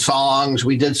collaborations on songs.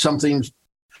 We did something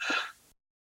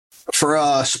for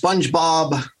a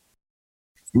SpongeBob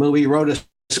movie.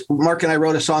 Mark and I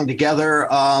wrote a song together.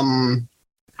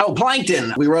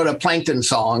 Plankton. We wrote a Plankton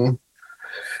song.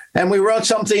 And we wrote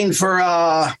something for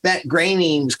Matt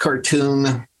Groening's cartoon.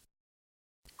 I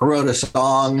wrote a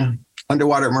song,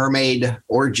 Underwater Mermaid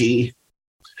Orgy.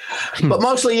 But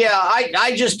mostly, yeah,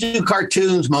 I just do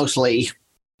cartoons mostly.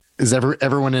 Is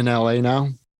everyone in LA now?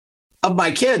 Of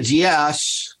my kids,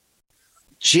 yes.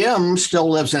 Jim still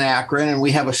lives in Akron, and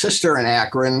we have a sister in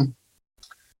Akron.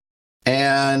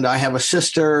 And I have a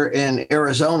sister in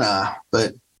Arizona.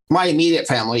 But my immediate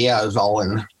family, yeah, is all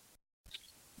in.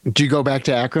 Do you go back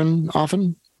to Akron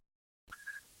often?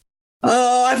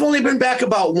 I've only been back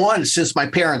about once since my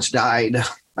parents died.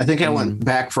 I think I went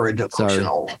back for a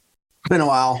devotional. Sorry. Been a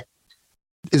while.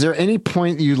 Is there any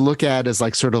point you look at as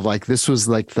like sort of like this was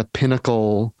like the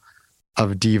pinnacle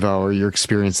of Devo or your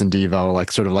experience in Devo,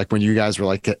 like sort of like when you guys were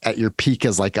like at your peak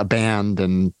as like a band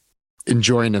and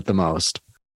enjoying it the most?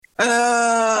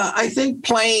 I think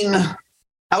playing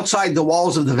outside the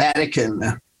walls of the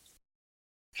Vatican,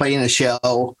 playing a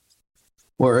show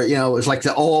where, it was like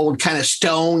the old kind of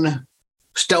stone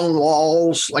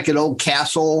walls, like an old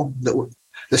castle.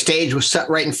 The stage was set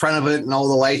right in front of it and all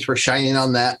the lights were shining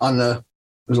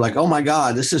it was like, oh my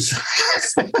God, this is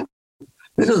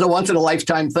this is a once in a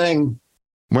lifetime thing.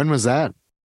 When was that?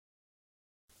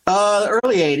 The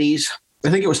early 80s. I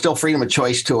think it was still Freedom of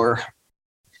Choice tour.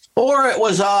 Or it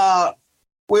was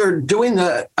we were doing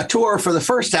a tour for the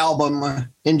first album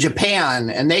in Japan,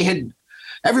 and they had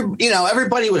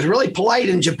everybody was really polite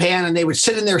in Japan, and they would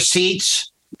sit in their seats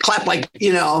clap like,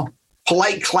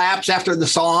 polite claps after the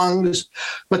songs.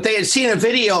 But they had seen a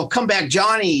video of Come Back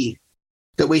Johnny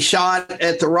that we shot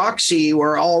at the Roxy,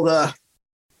 where all the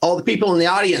people in the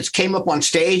audience came up on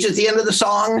stage at the end of the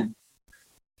song.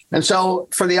 And so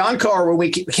for the encore, when we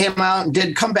came out and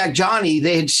did Come Back Johnny,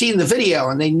 they had seen the video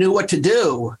and they knew what to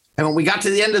do. And when we got to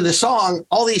the end of the song,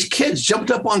 all these kids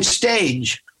jumped up on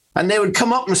stage and they would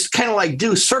come up and kind of like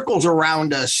do circles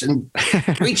around us and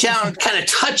reach out and kind of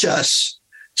touch us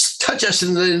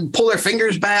and then pull their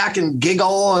fingers back and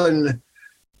giggle. And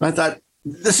I thought,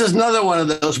 this is another one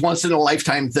of those once in a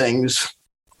lifetime things.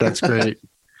 That's great.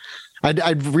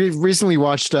 I recently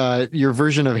watched your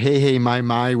version of Hey, Hey,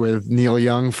 My with Neil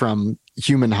Young from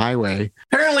Human Highway.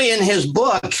 Apparently in his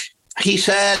book, he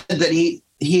said that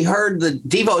he heard the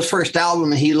Devo's first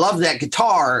album and he loved that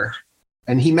guitar.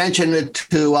 And he mentioned it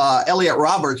to Elliot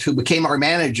Roberts, who became our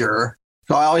manager.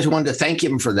 So I always wanted to thank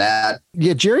him for that.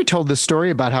 Yeah, Jerry told this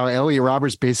story about how Elliot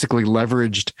Roberts basically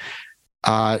leveraged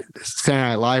Saturday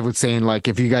Night Live with saying, like,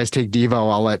 if you guys take Devo,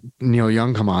 I'll let Neil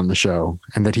Young come on the show,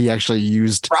 and that he actually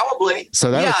used probably.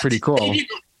 So that was pretty cool.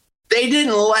 They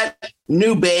didn't let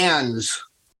new bands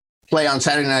play on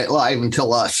Saturday Night Live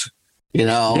until us,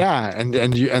 Yeah, and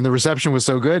the reception was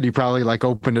so good, you probably like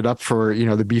opened it up for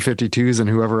the B-52s and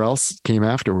whoever else came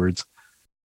afterwards.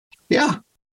 Yeah.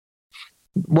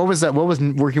 What was that? What was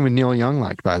working with Neil Young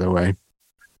like, by the way?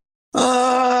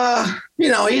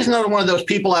 He's another one of those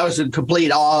people I was in complete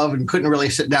awe of and couldn't really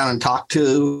sit down and talk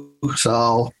to.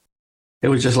 So it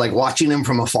was just like watching him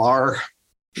from afar.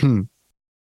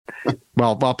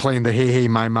 Well, while playing the Hey, Hey,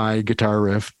 My guitar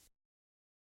riff.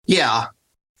 Yeah.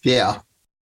 Yeah.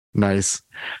 Nice.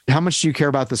 How much do you care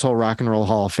about this whole Rock and Roll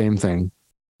Hall of Fame thing?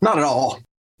 Not at all.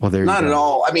 Well, there you go. Not at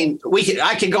all. I mean,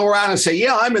 I could go around and say,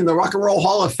 yeah, I'm in the Rock and Roll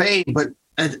Hall of Fame, but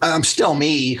I'm still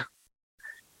me.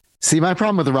 See, my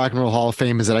problem with the Rock and Roll Hall of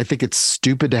Fame is that I think it's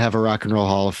stupid to have a Rock and Roll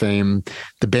Hall of Fame.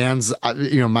 The bands,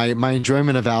 my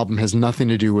enjoyment of album has nothing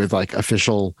to do with like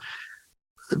official.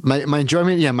 My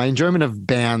enjoyment of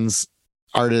bands,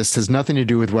 artists has nothing to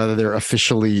do with whether they're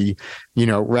officially,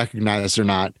 recognized or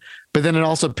not. But then it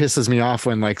also pisses me off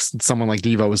when like someone like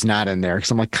Devo was not in there, because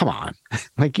I'm like, come on,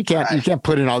 like you can't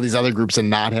put in all these other groups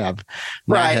and not have.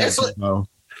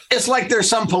 It's like there's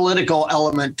some political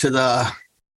element to the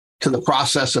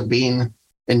process of being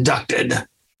inducted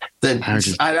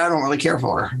that I don't really care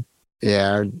for.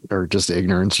 Yeah, or just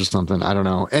ignorance or something. I don't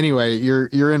know. Anyway,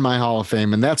 you're in my Hall of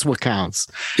Fame, and that's what counts.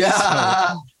 Yeah.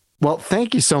 So, well,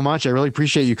 thank you so much. I really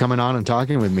appreciate you coming on and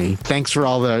talking with me. Thanks for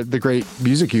all the great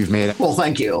music you've made. Well,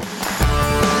 thank you.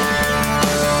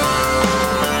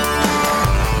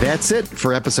 That's it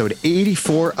for episode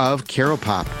 84 of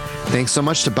Caropop. Thanks so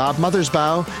much to Bob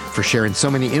Mothersbaugh for sharing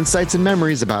so many insights and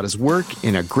memories about his work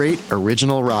in a great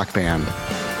original rock band.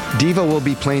 Devo will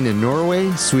be playing in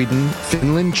Norway, Sweden,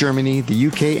 Finland, Germany, the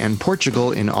UK, and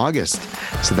Portugal in August.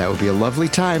 So that would be a lovely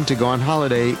time to go on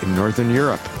holiday in Northern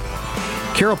Europe.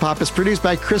 Caropop is produced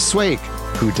by Chris Swake,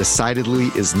 who decidedly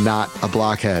is not a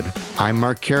blockhead. I'm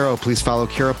Mark Caro. Please follow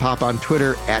Caropop on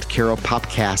Twitter at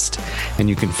CaroPopcast. And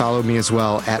you can follow me as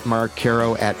well at Mark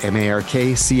Caro at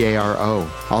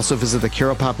MarkCaro. Also visit the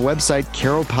Caropop website,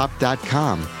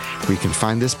 caropop.com, where you can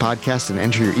find this podcast and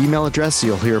enter your email address so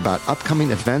you'll hear about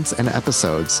upcoming events and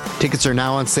episodes. Tickets are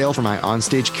now on sale for my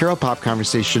onstage Caropop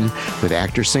conversation with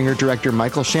actor, singer, director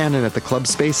Michael Shannon at the Club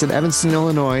Space in Evanston,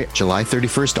 Illinois, July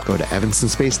 31st. Go to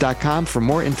evanstonspace.com for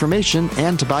more information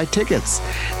and to buy tickets.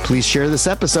 Please share this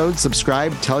episode,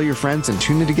 subscribe, tell your friends, and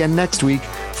tune in again next week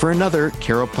for another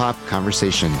Caropop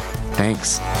conversation.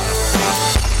 Thanks.